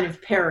 kind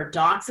of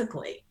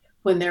paradoxically,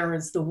 when there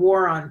was the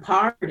war on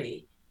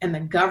poverty and the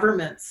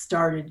government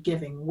started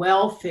giving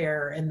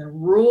welfare, and the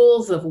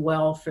rules of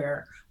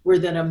welfare were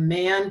that a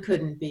man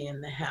couldn't be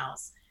in the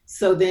house.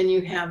 So then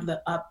you have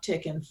the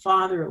uptick in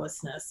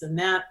fatherlessness, and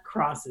that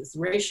crosses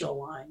racial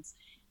lines.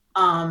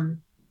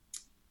 And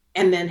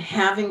then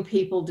having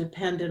people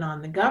dependent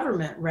on the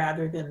government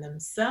rather than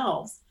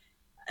themselves,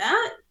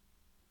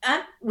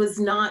 that was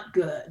not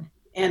good,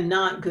 and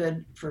not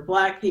good for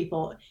Black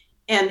people.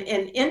 And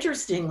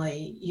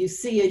interestingly, you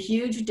see a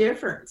huge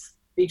difference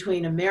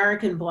between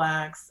American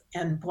Blacks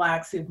and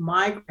Blacks who've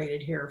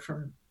migrated here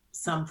from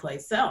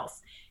someplace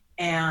else.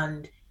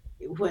 And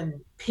when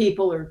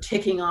people are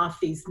ticking off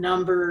these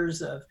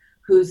numbers of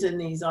who's in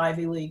these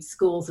Ivy League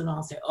schools, and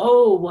I'll say,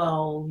 oh,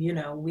 well, you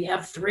know, we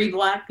have 3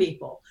 Black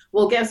people.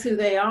 Well, guess who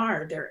they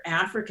are? They're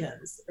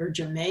Africans or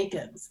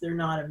Jamaicans. They're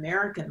not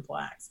American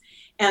Blacks.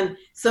 And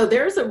so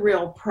there's a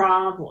real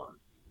problem.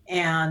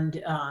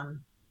 And,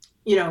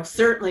 you know,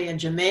 certainly a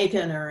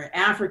Jamaican or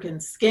African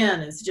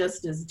skin is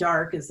just as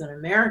dark as an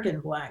American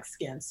Black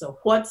skin. So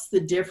what's the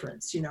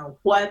difference? You know,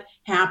 what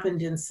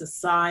happened in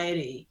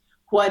society?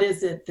 What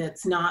is it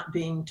that's not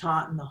being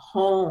taught in the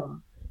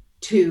home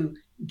to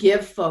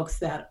give folks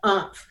that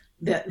oomph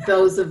that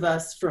those of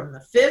us from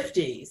the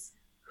 50s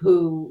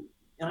who,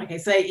 like I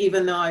say,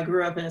 even though I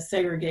grew up in a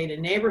segregated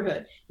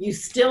neighborhood, you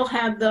still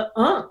had the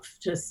oomph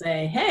to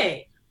say,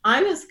 hey,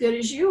 I'm as good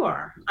as you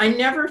are. I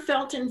never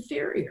felt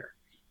inferior.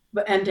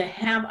 And to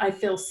have, I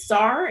feel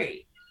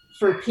sorry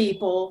for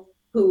people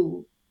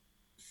who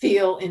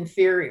feel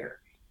inferior.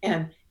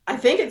 And I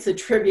think it's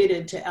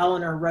attributed to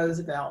Eleanor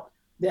Roosevelt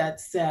that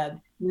said,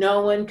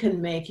 no one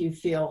can make you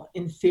feel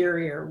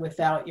inferior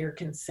without your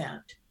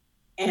consent.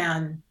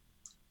 And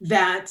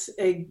that's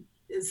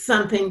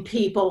something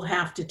people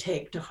have to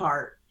take to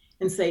heart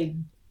and say,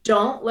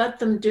 don't let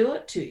them do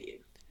it to you.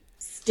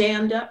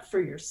 Stand up for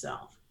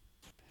yourself.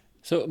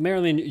 So,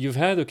 Marilyn, you've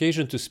had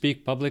occasion to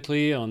speak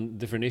publicly on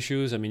different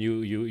issues. I mean,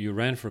 you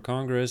ran for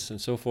Congress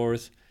and so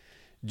forth.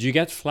 Do you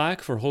get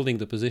flack for holding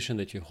the position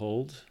that you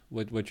hold,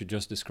 what you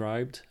just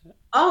described?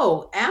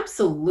 Oh,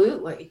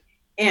 absolutely.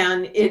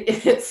 And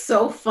it's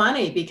so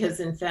funny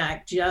because, in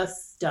fact,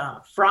 just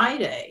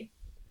Friday,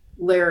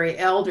 Larry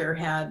Elder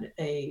had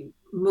a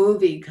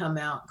movie come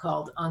out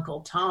called Uncle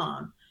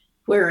Tom,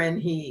 wherein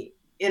he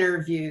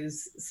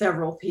interviews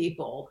several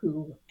people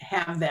who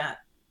have that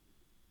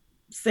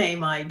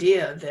same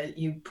idea that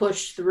you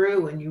push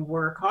through and you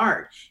work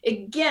hard.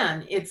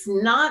 Again, it's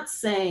not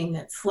saying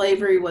that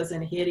slavery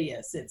wasn't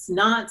hideous. It's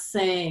not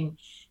saying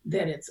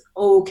that it's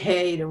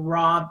okay to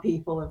rob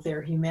people of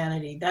their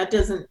humanity. That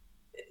doesn't,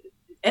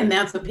 and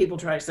that's what people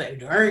try to say.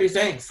 Are you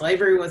saying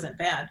slavery wasn't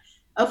bad?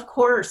 Of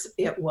course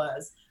it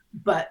was,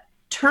 but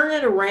turn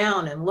it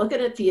around and look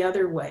at it the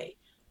other way.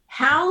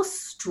 How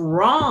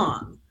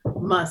strong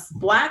must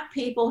Black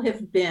people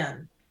have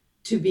been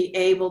to be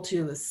able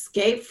to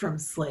escape from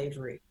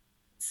slavery?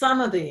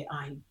 Some of the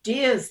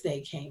ideas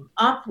they came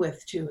up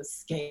with to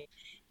escape,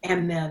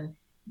 and then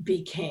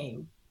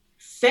became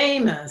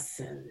famous,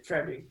 and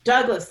Frederick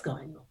Douglass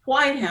going to the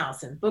White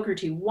House, and Booker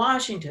T.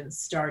 Washington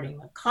starting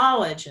a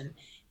college.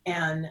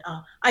 And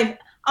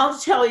I'll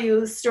tell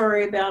you a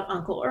story about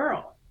Uncle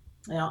Earl.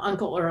 Now,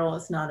 Uncle Earl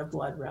is not a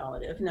blood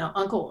relative. Now,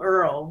 Uncle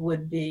Earl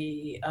would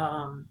be,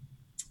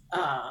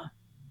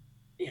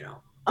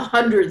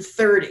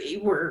 130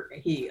 were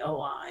he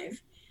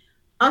alive.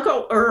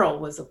 Uncle Earl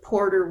was a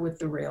porter with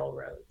the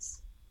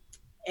railroads.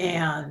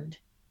 And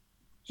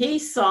he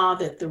saw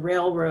that the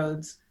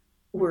railroads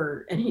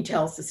were, and he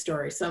tells the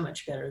story so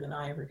much better than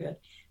I ever could,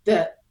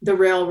 that the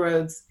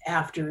railroads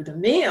after the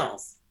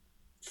meals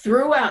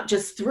threw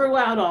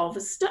out all the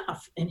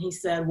stuff. And he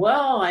said,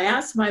 well, I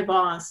asked my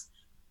boss,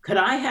 could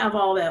I have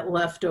all that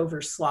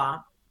leftover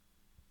slop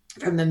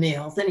from the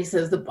meals? And he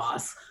says, the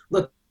boss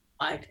looked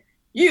like,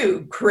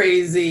 you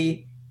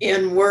crazy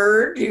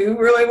N-word, do you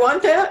really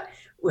want that?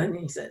 When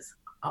he says,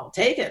 I'll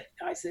take it.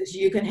 I says,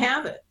 you can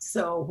have it.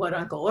 So what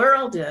Uncle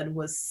Earl did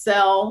was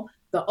sell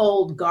the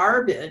old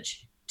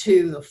garbage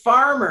to the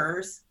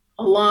farmers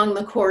along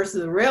the course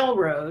of the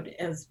railroad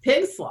as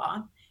pig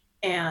slop.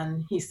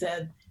 And he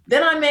said,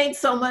 then I made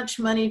so much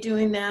money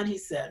doing that. He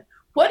said,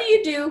 what do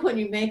you do when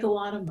you make a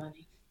lot of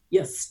money?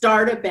 You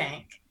start a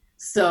bank.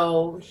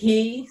 So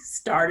he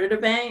started a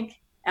bank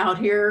out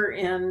here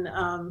in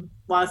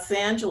Los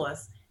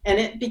Angeles, and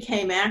it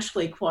became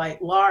actually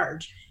quite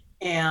large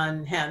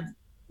and had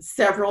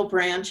several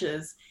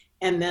branches.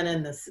 And then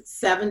in the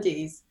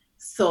 70s,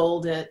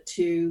 sold it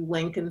to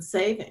Lincoln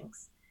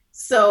Savings.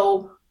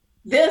 So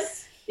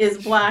this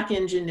is Black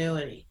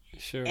ingenuity.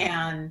 Sure.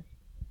 And,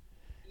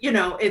 you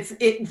know,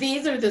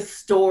 these are the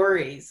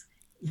stories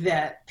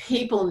that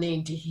people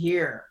need to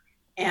hear.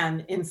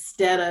 And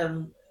instead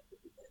of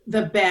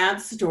the bad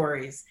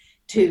stories,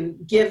 to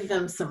give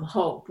them some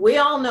hope. We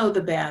all know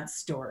the bad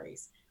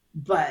stories,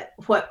 but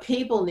what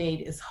people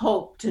need is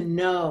hope to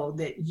know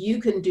that you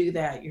can do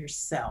that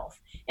yourself.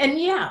 And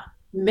yeah,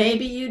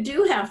 maybe you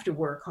do have to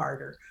work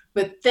harder,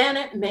 but then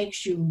it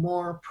makes you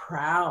more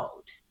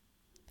proud.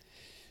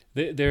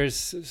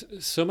 There's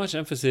so much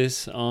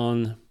emphasis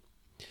on,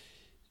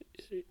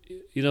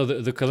 you know,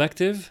 the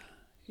collective.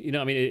 You know,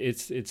 I mean,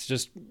 it's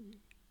just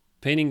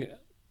painting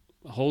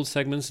whole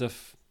segments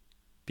of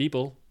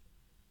people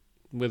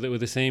with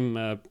the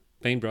same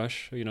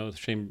paintbrush, you know, the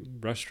same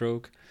brush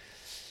stroke.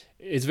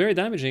 It's very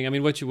damaging. I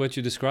mean, what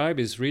you describe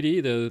is really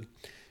the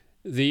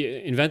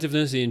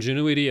inventiveness, the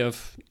ingenuity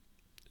of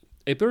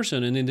a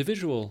person, an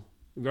individual,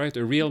 right?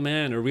 A real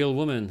man, a real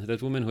woman.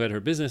 That woman who had her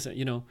business,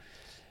 you know.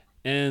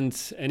 And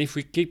if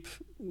we keep,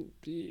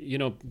 you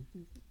know,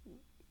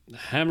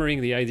 hammering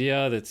the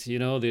idea that, you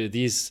know,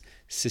 these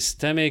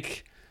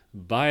systemic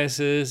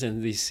biases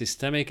and these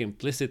systemic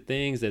implicit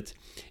things that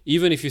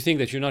even if you think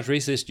that you're not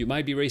racist, you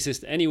might be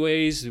racist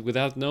anyways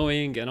without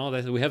knowing, and all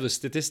that. We have the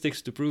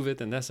statistics to prove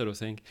it and that sort of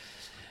thing.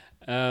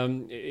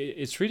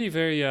 It's really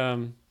very,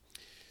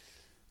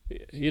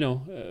 you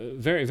know,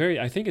 very, very,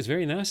 I think it's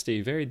very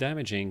nasty, very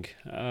damaging.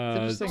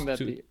 It's interesting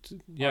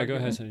that go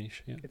ahead,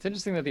 Sanish. Yeah. It's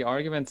interesting that the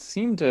arguments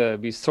seem to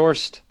be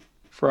sourced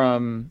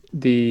from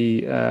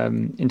the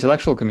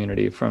intellectual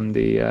community, from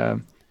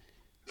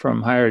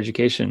higher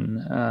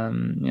education,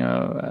 you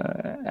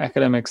know,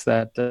 academics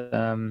that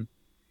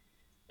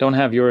don't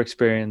have your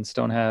experience,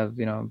 don't have,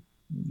 you know,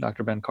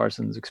 Dr. Ben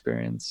Carson's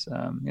experience.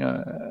 You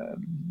know,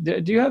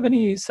 do you have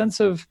any sense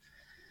of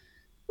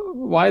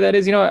why that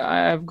is? You know,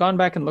 I've gone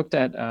back and looked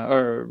at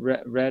or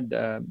read,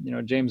 you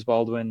know, James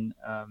Baldwin,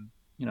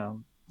 you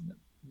know,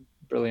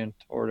 brilliant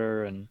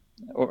orator and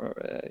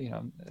you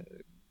know,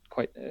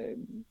 quite,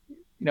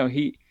 you know,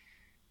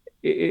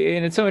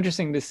 and it's so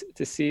interesting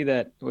to see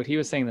that what he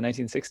was saying in the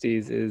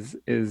 1960s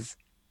is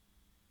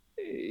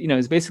you know,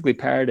 is basically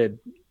parroted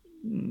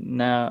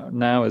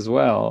now as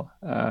well,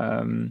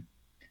 and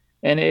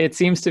it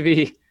seems to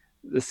be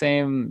the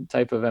same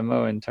type of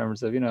MO in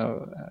terms of, you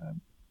know,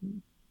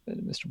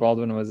 Mr.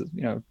 Baldwin was,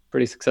 you know,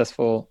 pretty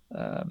successful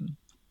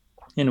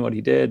in what he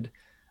did,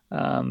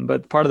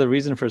 but part of the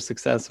reason for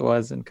success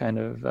was in kind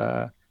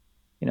of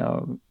you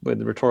know, with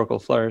the rhetorical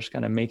flourish,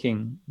 kind of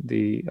making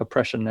the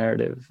oppression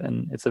narrative.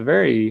 And it's a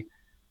very,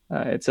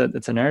 it's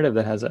a narrative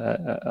that has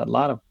a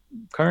lot of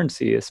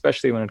currency,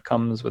 especially when it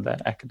comes with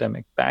that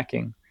academic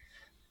backing.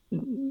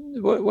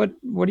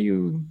 Why do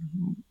you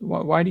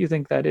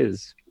think that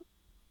is?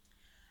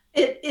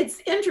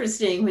 It's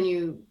interesting when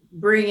you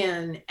bring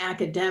in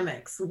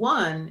academics.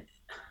 One,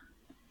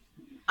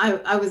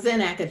 I was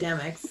in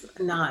academics,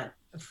 not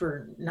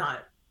a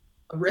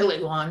really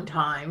long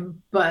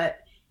time, but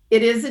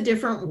it is a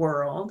different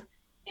world,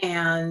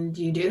 and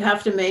you do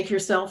have to make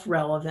yourself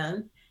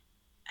relevant,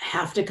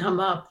 have to come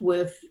up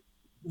with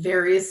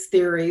various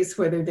theories,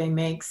 whether they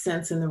make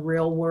sense in the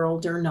real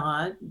world or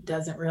not,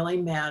 doesn't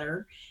really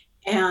matter.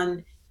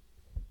 And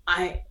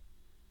I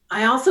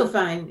also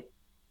find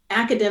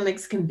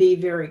academics can be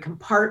very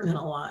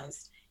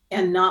compartmentalized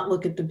and not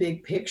look at the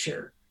big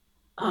picture.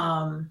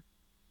 And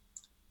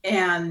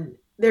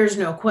there's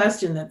no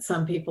question that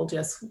some people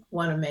just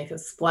want to make a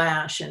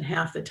splash, and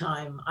half the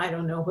time, I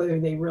don't know whether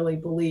they really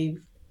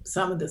believe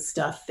some of the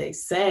stuff they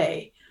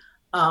say,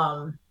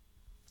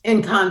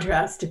 in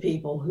contrast to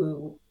people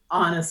who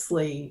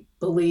honestly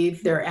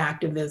believe their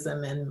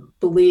activism and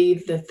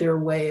believe that their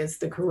way is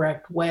the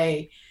correct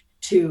way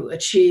to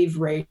achieve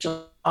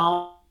racial.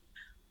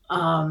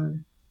 I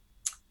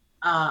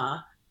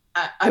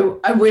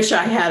wish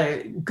I had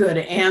a good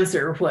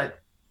answer what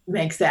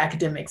makes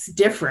academics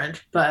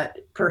different, but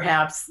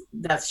perhaps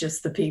that's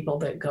just the people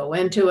that go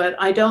into it.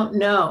 I don't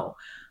know.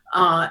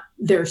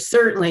 There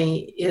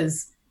certainly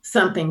is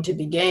something to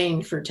be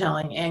gained for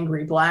telling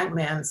angry Black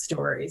man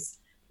stories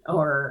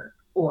or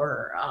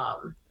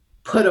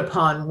put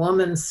upon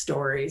woman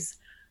stories.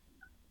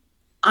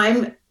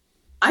 I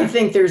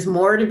think there's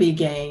more to be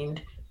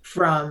gained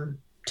from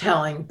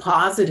telling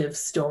positive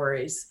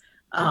stories.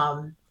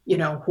 You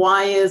know,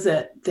 why is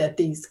it that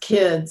these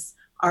kids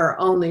are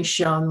only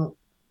shown,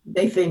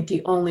 they think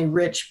the only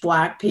rich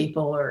Black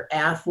people are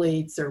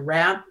athletes or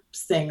rap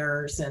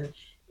singers, and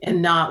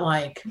not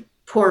like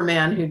poor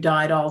man who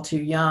died all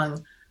too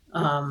young,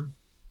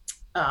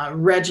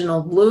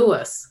 Reginald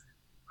Lewis,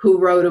 who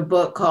wrote a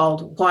book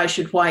called Why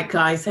Should White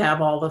Guys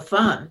Have All the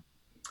Fun?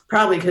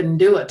 Probably couldn't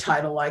do a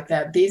title like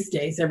that these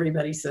days.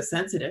 Everybody's so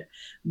sensitive.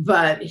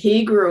 But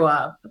he grew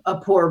up a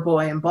poor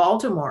boy in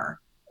Baltimore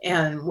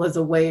and was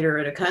a waiter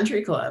at a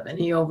country club. And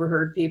he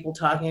overheard people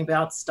talking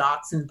about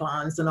stocks and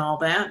bonds and all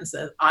that and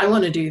said, I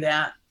want to do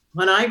that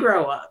when I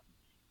grow up.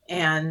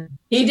 And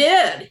he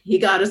did. He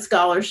got a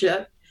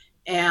scholarship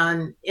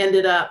and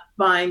ended up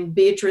buying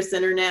Beatrice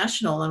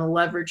International in a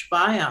leveraged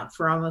buyout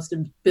for almost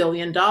 $1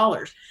 billion.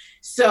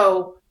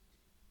 So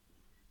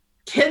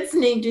kids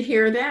need to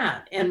hear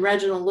that. And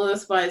Reginald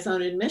Lewis, by his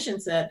own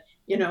admission, said,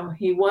 you know,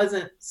 he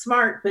wasn't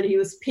smart, but he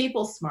was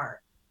people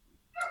smart.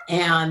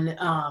 And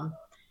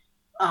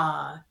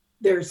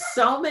there's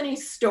so many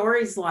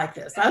stories like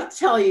this. I'll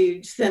tell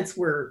you, since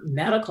we're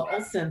medical,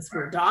 since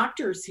we're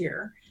doctors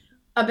here,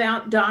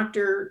 about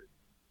Dr.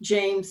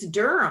 James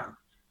Durham.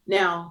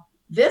 Now,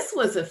 this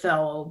was a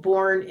fellow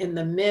born in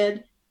the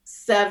mid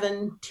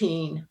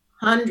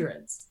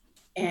 1700s,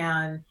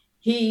 and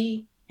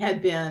he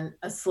had been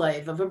a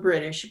slave of a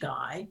British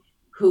guy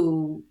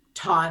who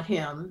taught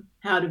him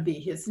how to be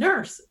his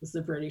nurse. It was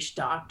a British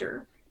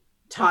doctor,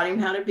 taught him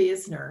how to be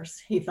his nurse.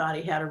 He thought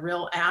he had a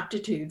real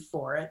aptitude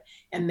for it.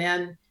 And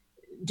then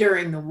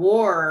during the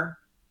war,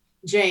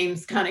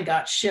 James kind of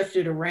got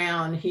shifted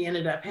around. He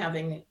ended up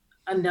having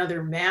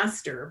another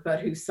master,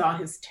 but who saw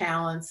his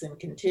talents and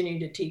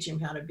continued to teach him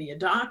how to be a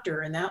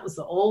doctor. And that was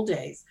the old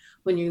days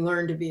when you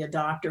learned to be a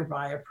doctor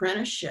by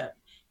apprenticeship.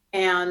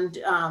 And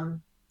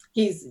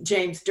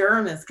James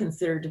Durham is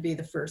considered to be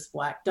the first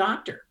Black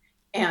doctor.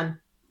 And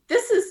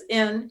this is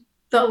in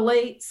the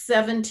late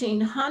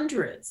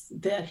 1700s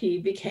that he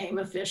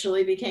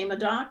officially became a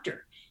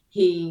doctor.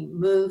 He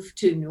moved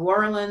to New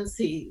Orleans.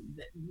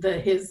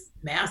 His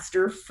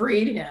master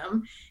freed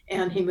him,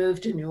 and he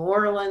moved to New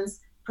Orleans,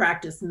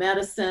 practiced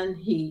medicine.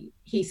 He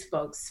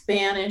spoke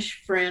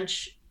Spanish,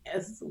 French,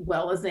 as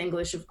well as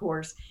English, of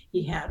course.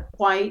 He had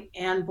white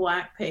and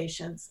Black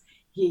patients.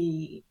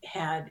 He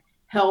had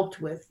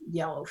helped with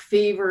yellow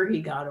fever.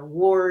 He got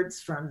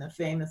awards from the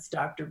famous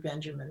Dr.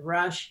 Benjamin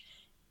Rush.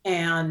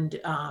 And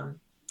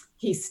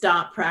he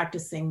stopped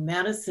practicing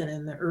medicine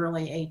in the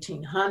early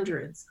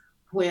 1800s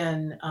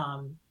when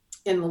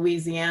in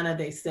Louisiana,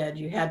 they said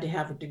you had to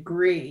have a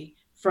degree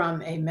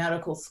from a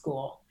medical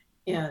school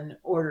in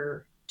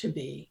order to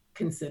be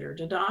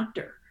considered a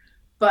doctor.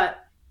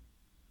 But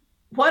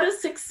what a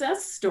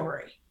success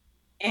story.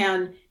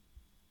 And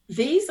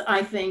these,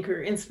 I think,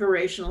 are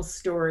inspirational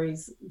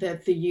stories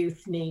that the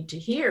youth need to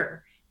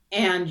hear.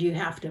 And you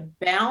have to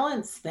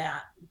balance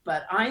that.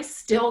 But I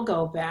still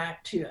go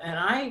back to, and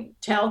I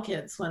tell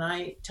kids when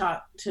I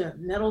talk to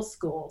middle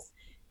schools,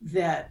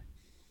 that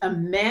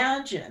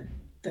imagine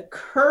the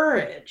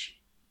courage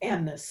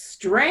and the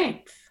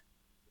strength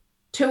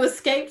to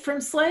escape from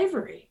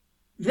slavery,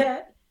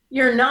 that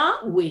you're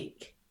not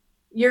weak,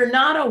 you're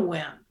not a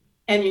wimp,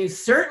 and you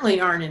certainly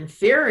aren't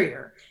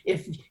inferior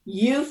if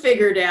you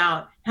figured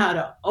out how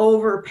to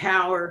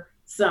overpower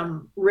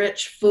some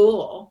rich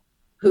fool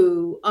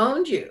who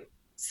owned you.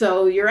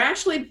 So you're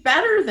actually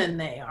better than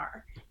they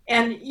are.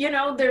 And, you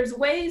know, there's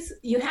ways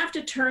you have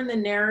to turn the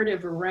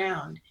narrative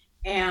around.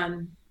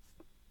 And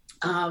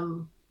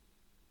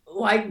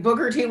like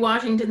Booker T.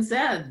 Washington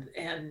said,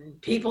 and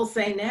people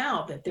say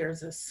now, that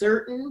there's a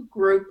certain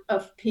group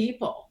of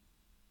people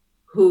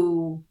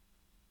who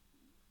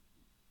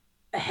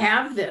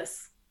have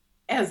this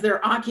as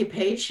their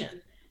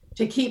occupation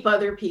to keep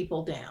other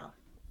people down.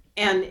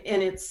 And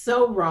it's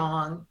so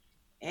wrong.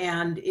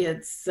 And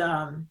it's,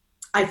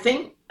 I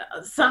think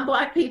some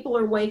Black people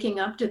are waking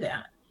up to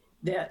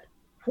that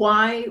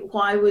why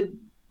would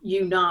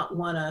you not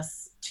want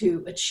us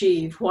to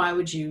achieve? Why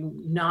would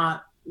you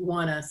not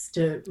want us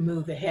to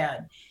move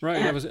ahead? Right.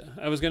 And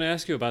I was going to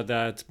ask you about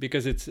that,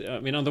 because it's, I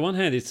mean, on the one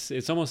hand,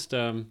 it's almost,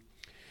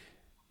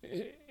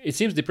 it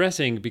seems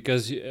depressing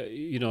because,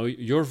 you know,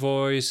 your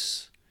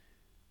voice,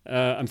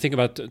 I'm thinking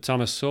about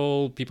Thomas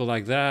Sowell, people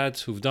like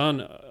that who've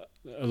done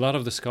a lot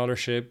of the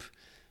scholarship.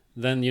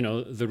 Then, you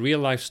know, the real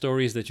life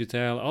stories that you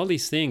tell, all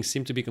these things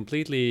seem to be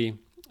completely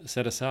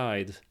set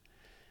aside.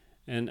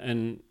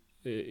 And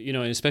you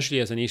know, especially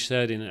as Anish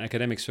said, in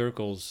academic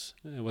circles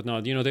and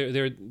whatnot, you know,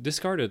 they're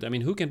discarded. I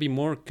mean, who can be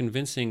more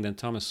convincing than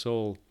Thomas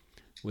Sowell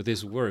with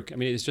his work? I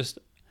mean, it's just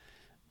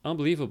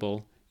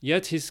unbelievable.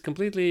 Yet he's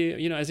completely,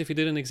 you know, as if he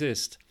didn't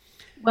exist.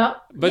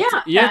 well, But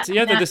yeah,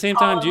 yet at the same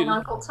time,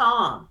 Uncle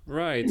Tom,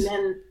 right. and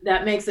then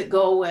that makes it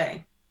go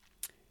away.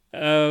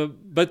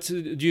 But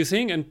do you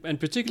think, and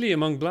particularly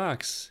among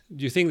Blacks,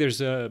 do you think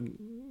there's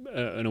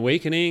an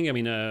awakening? I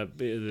mean,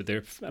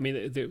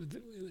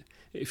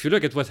 if you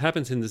look at what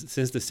happens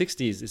since the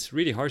 60s, it's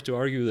really hard to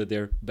argue that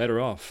they're better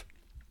off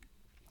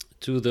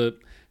to the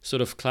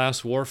sort of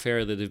class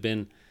warfare that they've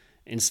been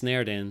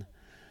ensnared in.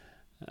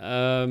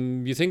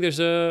 You think there's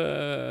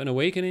an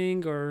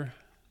awakening, or?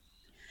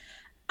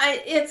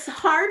 It's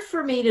hard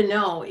for me to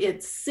know.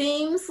 It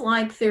seems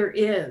like there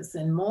is,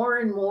 and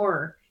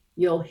more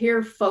you'll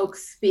hear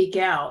folks speak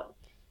out,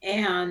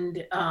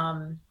 and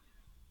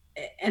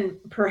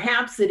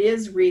perhaps it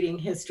is reading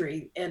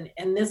history, and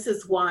this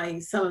is why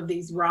some of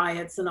these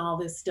riots and all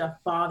this stuff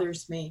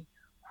bothers me,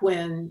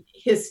 when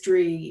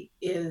history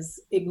is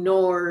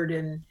ignored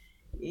and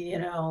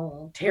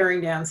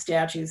tearing down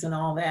statues and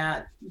all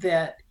that.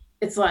 That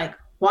it's like,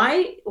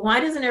 why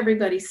doesn't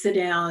everybody sit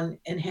down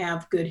and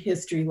have good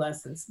history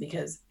lessons?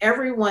 Because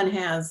everyone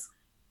has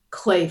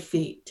clay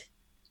feet.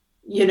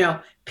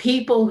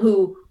 People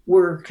who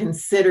were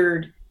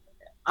considered,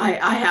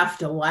 I have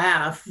to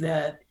laugh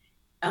that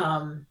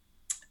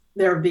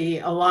there'd be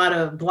a lot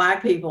of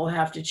Black people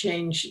have to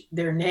change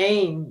their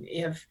name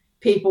if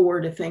people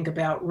were to think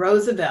about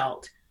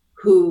Roosevelt,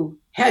 who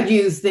had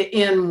used the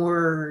N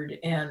word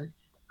and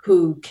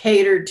who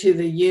catered to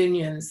the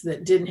unions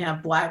that didn't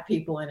have Black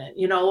people in it.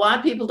 A lot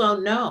of people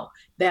don't know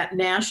that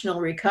National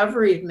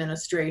Recovery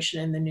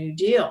Administration in the New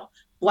Deal,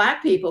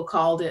 Black people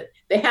called it,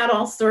 they had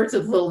all sorts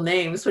of little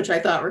names, which I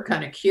thought were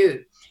kind of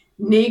cute.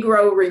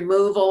 Negro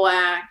Removal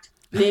Act,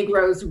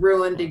 Negroes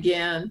Ruined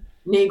Again,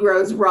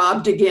 Negroes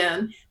Robbed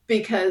Again,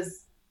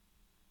 because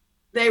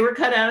they were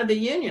cut out of the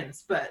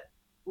unions. But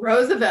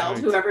Roosevelt,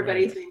 who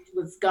everybody thinks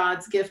was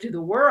God's gift to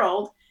the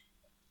world,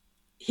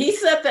 he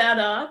set that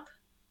up.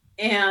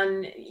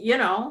 And,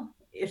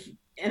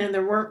 and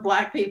there weren't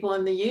Black people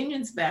in the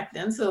unions back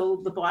then, so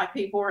the Black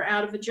people were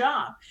out of a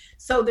job.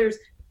 So there's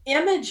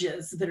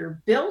images that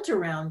are built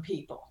around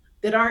people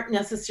that aren't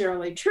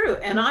necessarily true.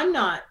 And I'm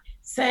not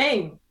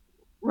saying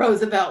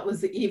Roosevelt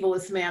was the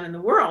evilest man in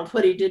the world.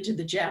 What he did to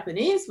the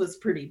Japanese was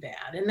pretty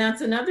bad. And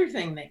that's another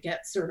thing that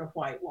gets sort of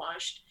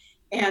whitewashed.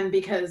 And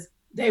because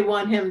they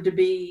want him to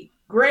be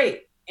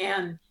great,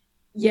 and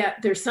yet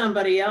there's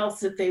somebody else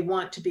that they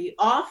want to be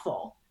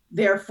awful,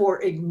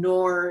 therefore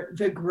ignore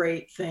the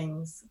great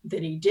things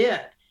that he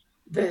did.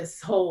 This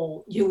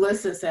whole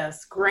Ulysses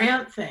S.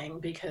 Grant thing,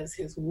 because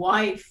his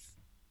wife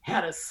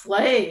had a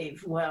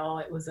slave, well,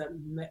 it was a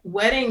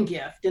wedding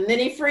gift, and then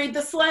he freed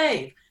the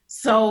slave.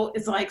 So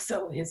it's like,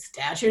 so his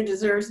statue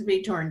deserves to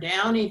be torn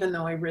down, even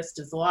though he risked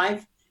his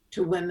life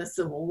to win the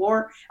Civil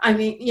War. I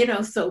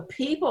mean, so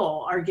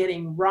people are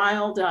getting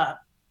riled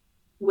up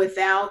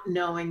without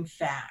knowing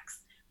facts.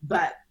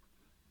 But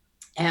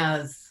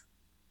as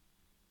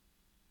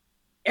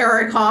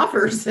Eric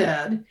Hoffer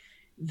said,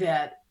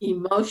 that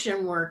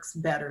emotion works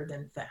better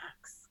than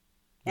facts.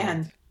 Right.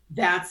 And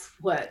that's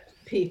what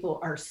people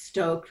are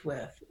stoked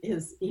with,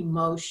 is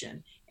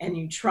emotion. And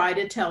you try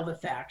to tell the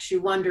facts.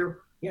 You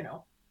wonder,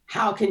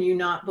 how can you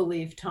not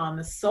believe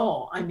Thomas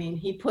Sowell? I mean,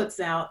 he puts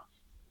out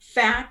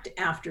fact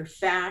after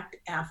fact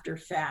after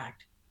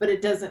fact, but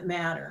it doesn't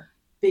matter,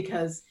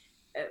 because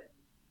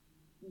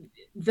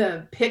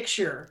the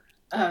picture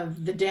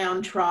of the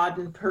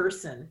downtrodden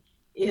person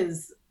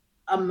is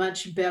a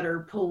much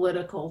better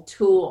political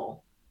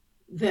tool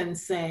than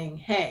saying,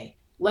 hey,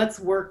 let's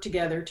work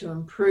together to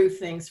improve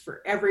things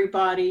for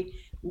everybody,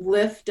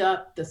 lift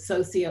up the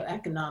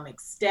socioeconomic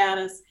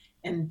status,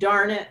 and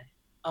darn it,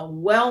 a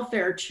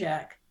welfare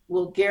check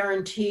will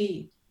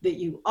guarantee that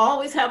you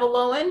always have a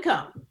low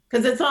income,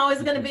 because it's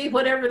always going to be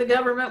whatever the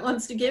government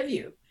wants to give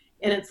you.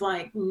 And it's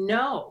like,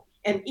 no.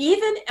 And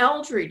even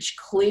Eldridge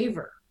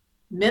Cleaver,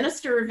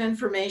 Minister of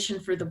Information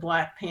for the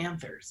Black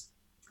Panthers,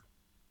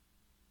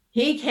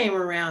 he came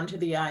around to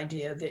the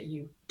idea that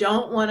you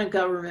don't want a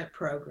government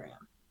program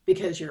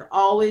because you're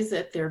always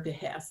at their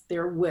behest,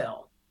 their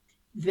will,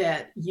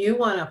 that you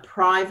want a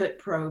private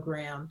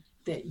program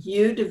that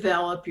you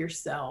develop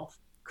yourself,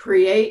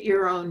 create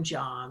your own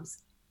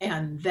jobs,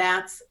 and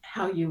that's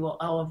how you will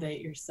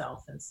elevate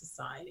yourself in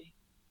society.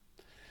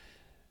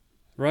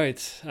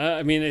 Right.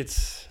 I mean,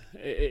 it's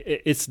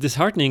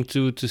disheartening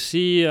to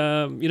see,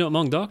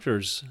 among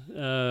doctors,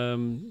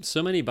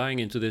 so many buying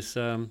into this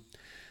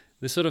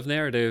sort of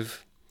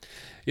narrative.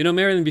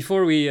 Marilyn,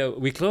 before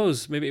we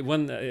close, maybe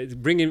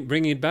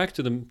bringing it back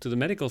to the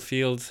medical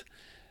field.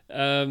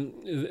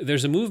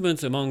 There's a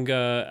movement among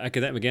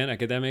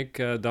academic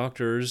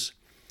doctors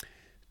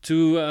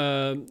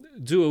to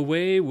do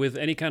away with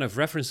any kind of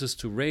references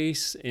to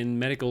race in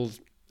medical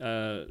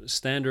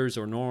standards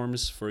or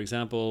norms. For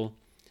example,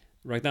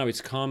 right now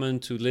it's common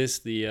to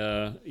list the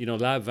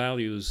lab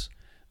values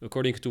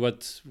according to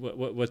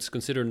what's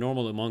considered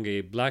normal among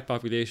a Black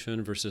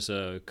population versus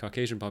a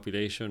Caucasian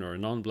population or a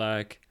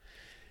non-Black,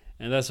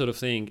 and that sort of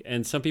thing.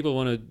 And some people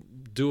want to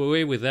do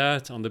away with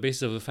that on the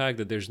basis of the fact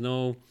that there's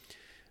no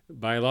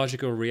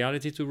biological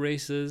reality to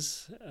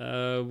races,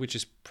 which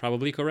is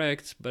probably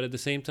correct, but at the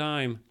same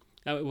time,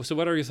 so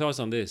what are your thoughts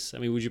on this? I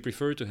mean, would you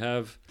prefer to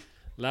have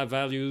lab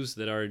values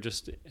that are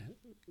just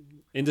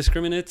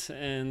indiscriminate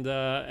and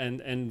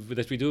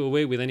that we do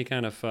away with any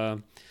kind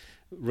of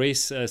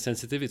race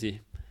sensitivity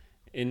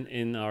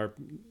in our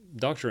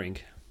doctoring?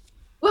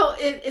 Well,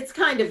 it's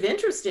kind of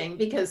interesting,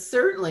 because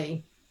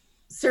certainly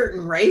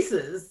certain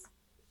races,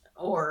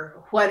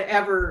 or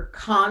whatever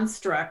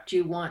construct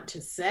you want to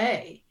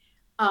say,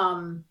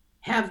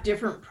 have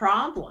different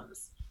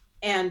problems.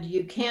 And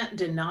you can't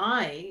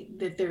deny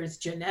that there's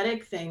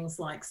genetic things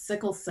like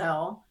sickle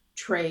cell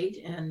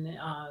trait and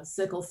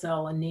sickle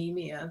cell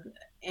anemia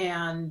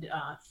and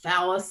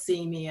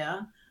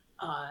thalassemia,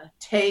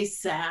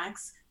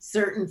 Tay-Sachs,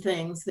 certain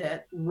things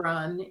that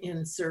run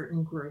in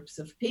certain groups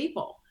of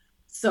people.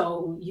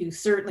 So you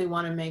certainly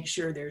want to make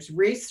sure there's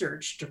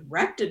research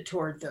directed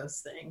toward those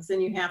things.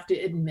 And you have to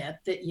admit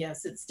that,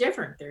 yes, it's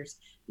different.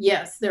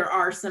 Yes, there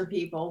are some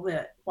people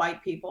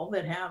white people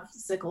that have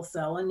sickle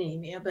cell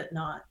anemia, but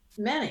not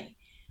many.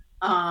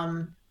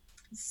 Um,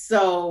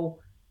 so,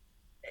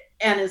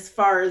 and as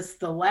far as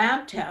the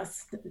lab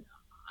tests,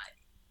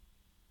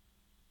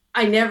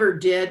 I never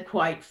did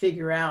quite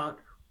figure out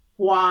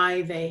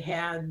why they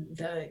had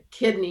the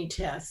kidney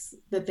tests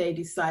that they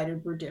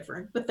decided were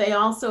different, but they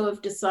also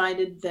have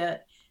decided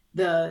that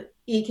the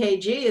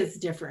EKG is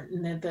different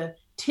and that the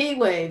T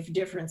wave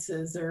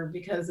differences are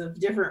because of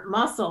different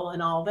muscle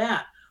and all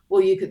that.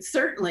 Well, you could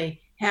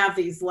certainly have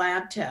these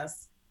lab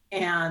tests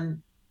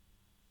and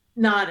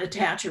not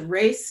attach a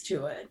race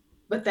to it,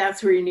 but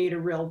that's where you need a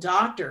real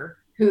doctor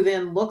who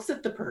then looks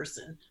at the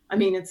person. I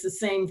mean, it's the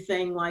same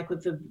thing like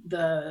with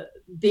the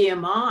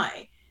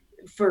BMI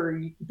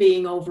for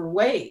being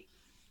overweight.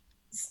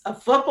 A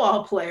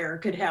football player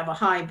could have a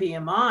high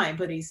BMI,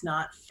 but he's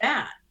not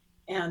fat.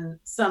 And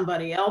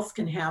somebody else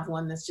can have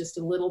one that's just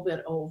a little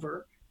bit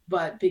over,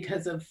 but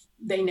because of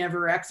they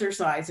never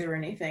exercise or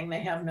anything, they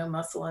have no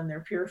muscle and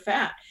they're pure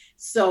fat.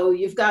 So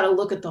you've got to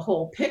look at the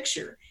whole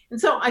picture. And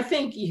so I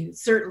think you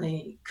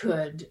certainly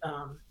could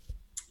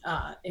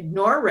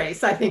ignore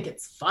race. I think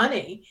it's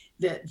funny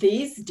that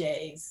these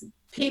days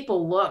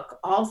people look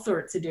all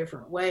sorts of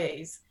different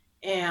ways.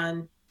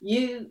 And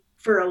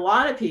for a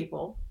lot of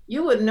people,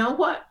 you wouldn't know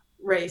what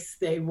race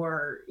they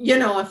were,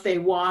 if they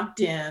walked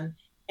in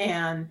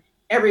and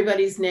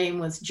everybody's name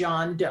was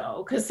John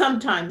Doe, because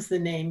sometimes the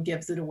name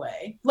gives it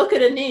away. Look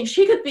at Anish.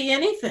 She could be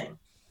anything.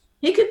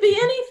 He could be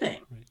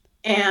anything. Right.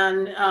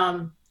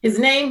 And his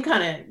name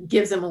kind of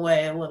gives him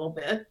away a little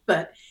bit,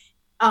 but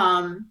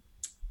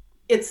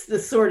it's the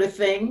sort of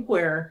thing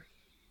where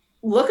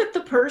look at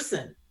the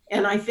person.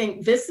 And I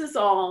think this is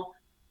all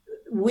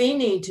we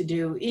need to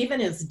do, even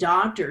as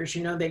doctors.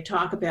 They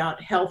talk about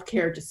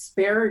healthcare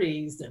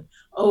disparities and,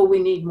 we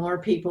need more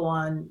people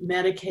on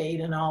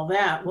Medicaid and all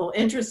that. Well,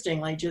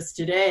 interestingly, just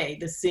today,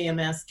 the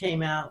CMS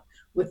came out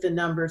with the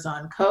numbers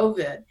on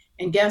COVID.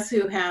 And guess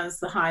who has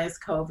the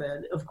highest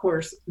COVID? Of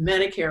course,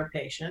 Medicare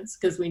patients,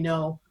 because we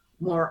know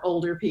more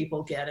older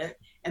people get it.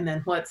 And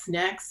then what's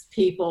next?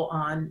 People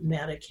on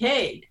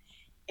Medicaid.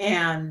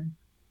 And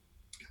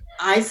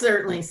I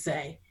certainly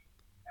say,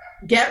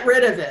 get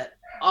rid of it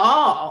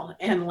all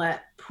and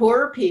let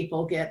poor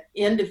people get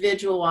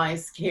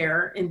individualized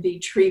care and be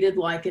treated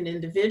like an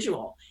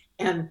individual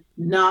and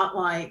not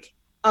like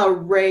a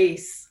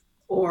race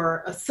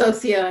or a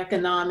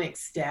socioeconomic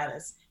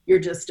status. You're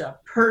just a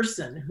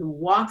person who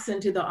walks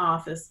into the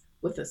office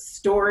with a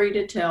story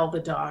to tell the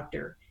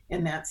doctor,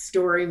 and that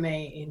story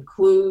may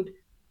include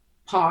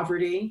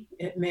poverty,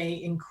 it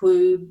may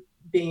include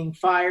being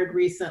fired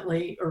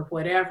recently or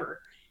whatever.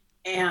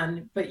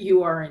 But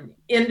you are an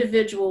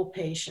individual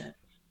patient.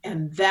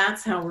 And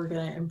that's how we're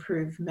going to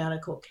improve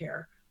medical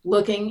care,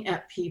 looking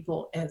at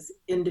people as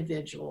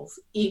individuals,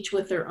 each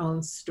with their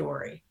own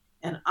story.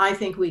 And I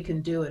think we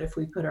can do it if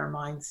we put our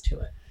minds to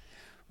it.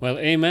 Well,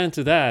 amen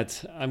to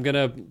that. I'm going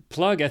to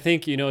plug, I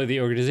think, the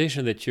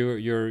organization that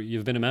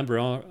you've been a member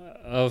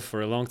of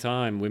for a long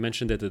time. We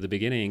mentioned it at the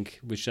beginning,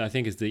 which I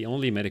think is the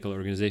only medical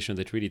organization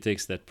that really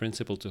takes that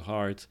principle to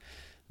heart,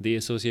 the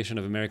Association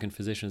of American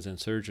Physicians and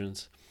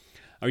Surgeons.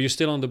 Are you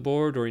still on the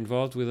board or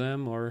involved with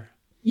them, or?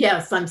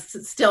 Yes, I'm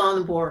still on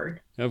the board.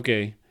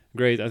 Okay,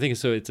 great. I think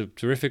so. It's a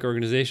terrific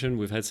organization.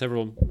 We've had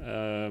several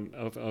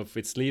of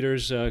its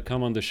leaders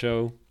come on the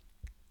show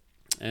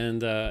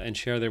and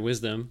share their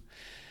wisdom.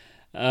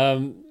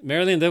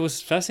 Marilyn, that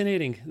was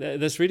fascinating.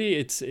 That's really,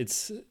 it's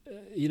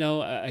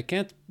I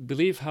can't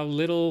believe how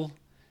little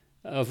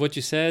of what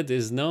you said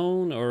is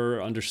known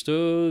or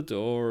understood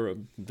or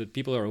that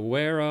people are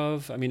aware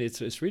of. I mean,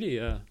 it's really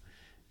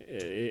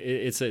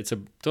it's a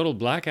total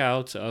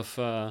blackout of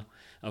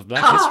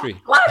Black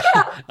history.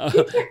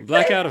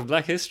 Blackout of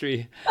Black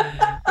history.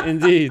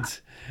 Indeed.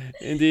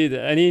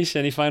 Anish,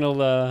 any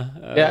final?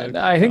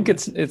 I think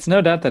it's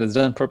no doubt that it's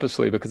done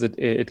purposefully because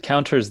it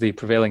counters the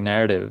prevailing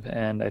narrative,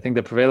 and I think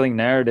the prevailing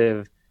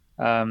narrative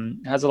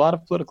has a lot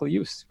of political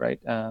use, right?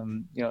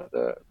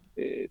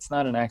 It's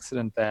not an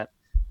accident that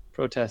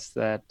protests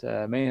that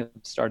may have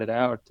started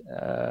out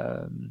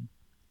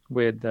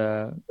with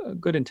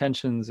good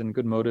intentions and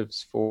good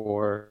motives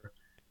for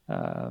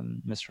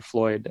Mr.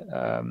 Floyd,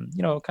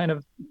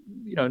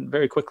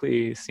 very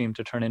quickly seemed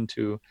to turn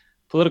into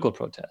political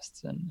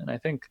protests. And I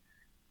think,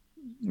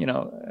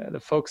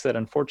 the folks that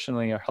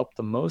unfortunately are helped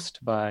the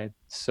most by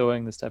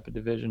sowing this type of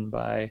division,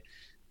 by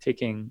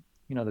taking,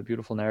 the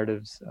beautiful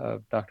narratives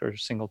of Dr.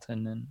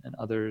 Singleton and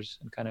others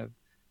and kind of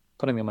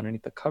putting them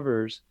underneath the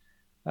covers,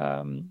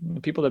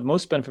 the people that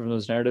most benefit from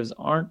those narratives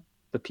aren't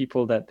the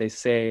people that they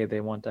say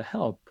they want to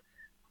help.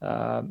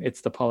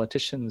 It's the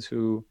politicians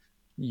who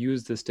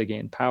use this to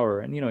gain power.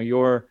 And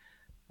your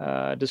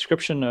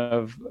description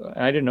of,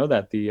 I didn't know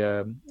that the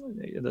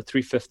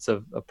 3/5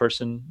 of a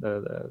person,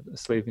 the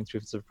slave being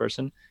 3/5 of a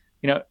person.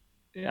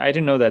 I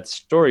didn't know that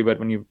story, but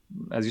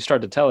as you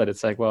start to tell it,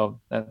 it's like, well,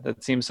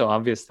 that seems so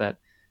obvious that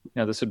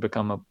this would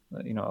become a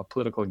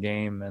political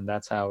game, and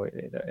that's how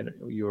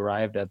you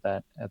arrived at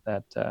that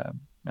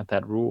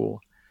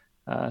rule.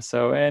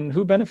 And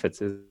who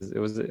benefits?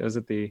 Was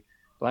it the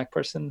Black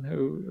person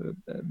who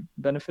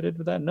benefited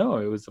with that? No,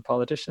 it was the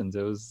politicians.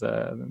 It was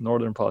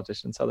northern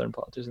politicians, southern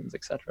politicians,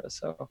 etc.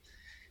 So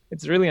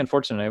it's really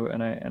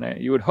unfortunate.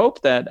 You would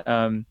hope that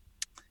the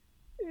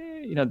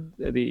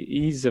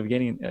ease of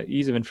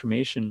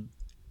information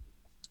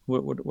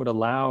would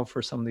allow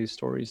for some of these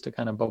stories to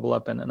kind of bubble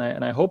up,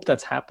 and I hope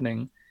that's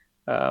happening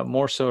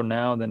more so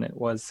now than it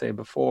was, say,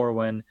 before,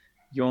 when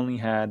you only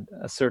had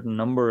a certain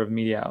number of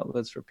media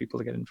outlets for people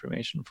to get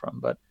information from.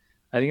 But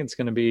I think it's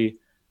going to be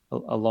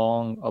a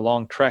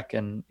long trek,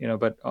 and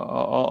but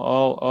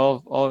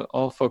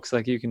all folks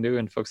like you can do,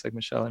 and folks like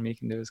Michelle and me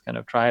can do, is kind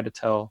of try to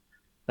tell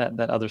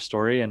that other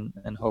story, and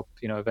hope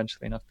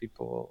eventually enough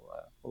people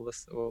will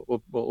listen,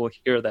 will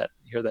hear that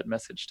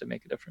message to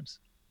make a difference.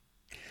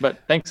 But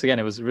thanks again.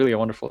 It was really a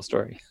wonderful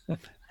story.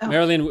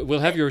 Marilyn, we'll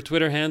have your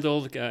Twitter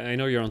handle. I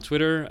know you're on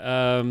Twitter.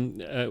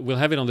 We'll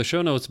have it on the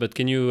show notes, but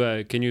can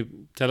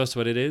you tell us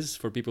what it is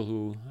for people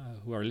who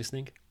are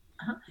listening?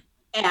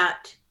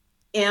 At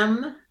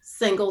M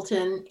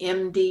Singleton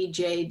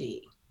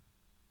MDJD.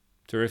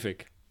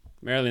 Terrific.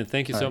 Marilyn,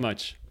 thank you so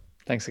much.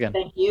 Thanks again.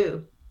 Thank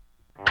you.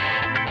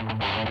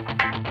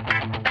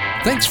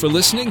 Thanks for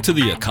listening to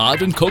the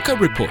Akkad and Coca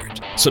Report.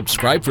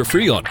 Subscribe for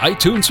free on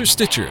iTunes or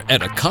Stitcher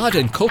at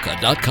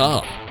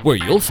akkadandcoca.com, where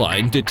you'll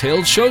find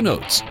detailed show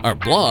notes, our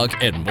blog,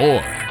 and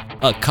more.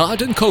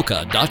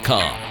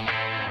 akkadandcoca.com.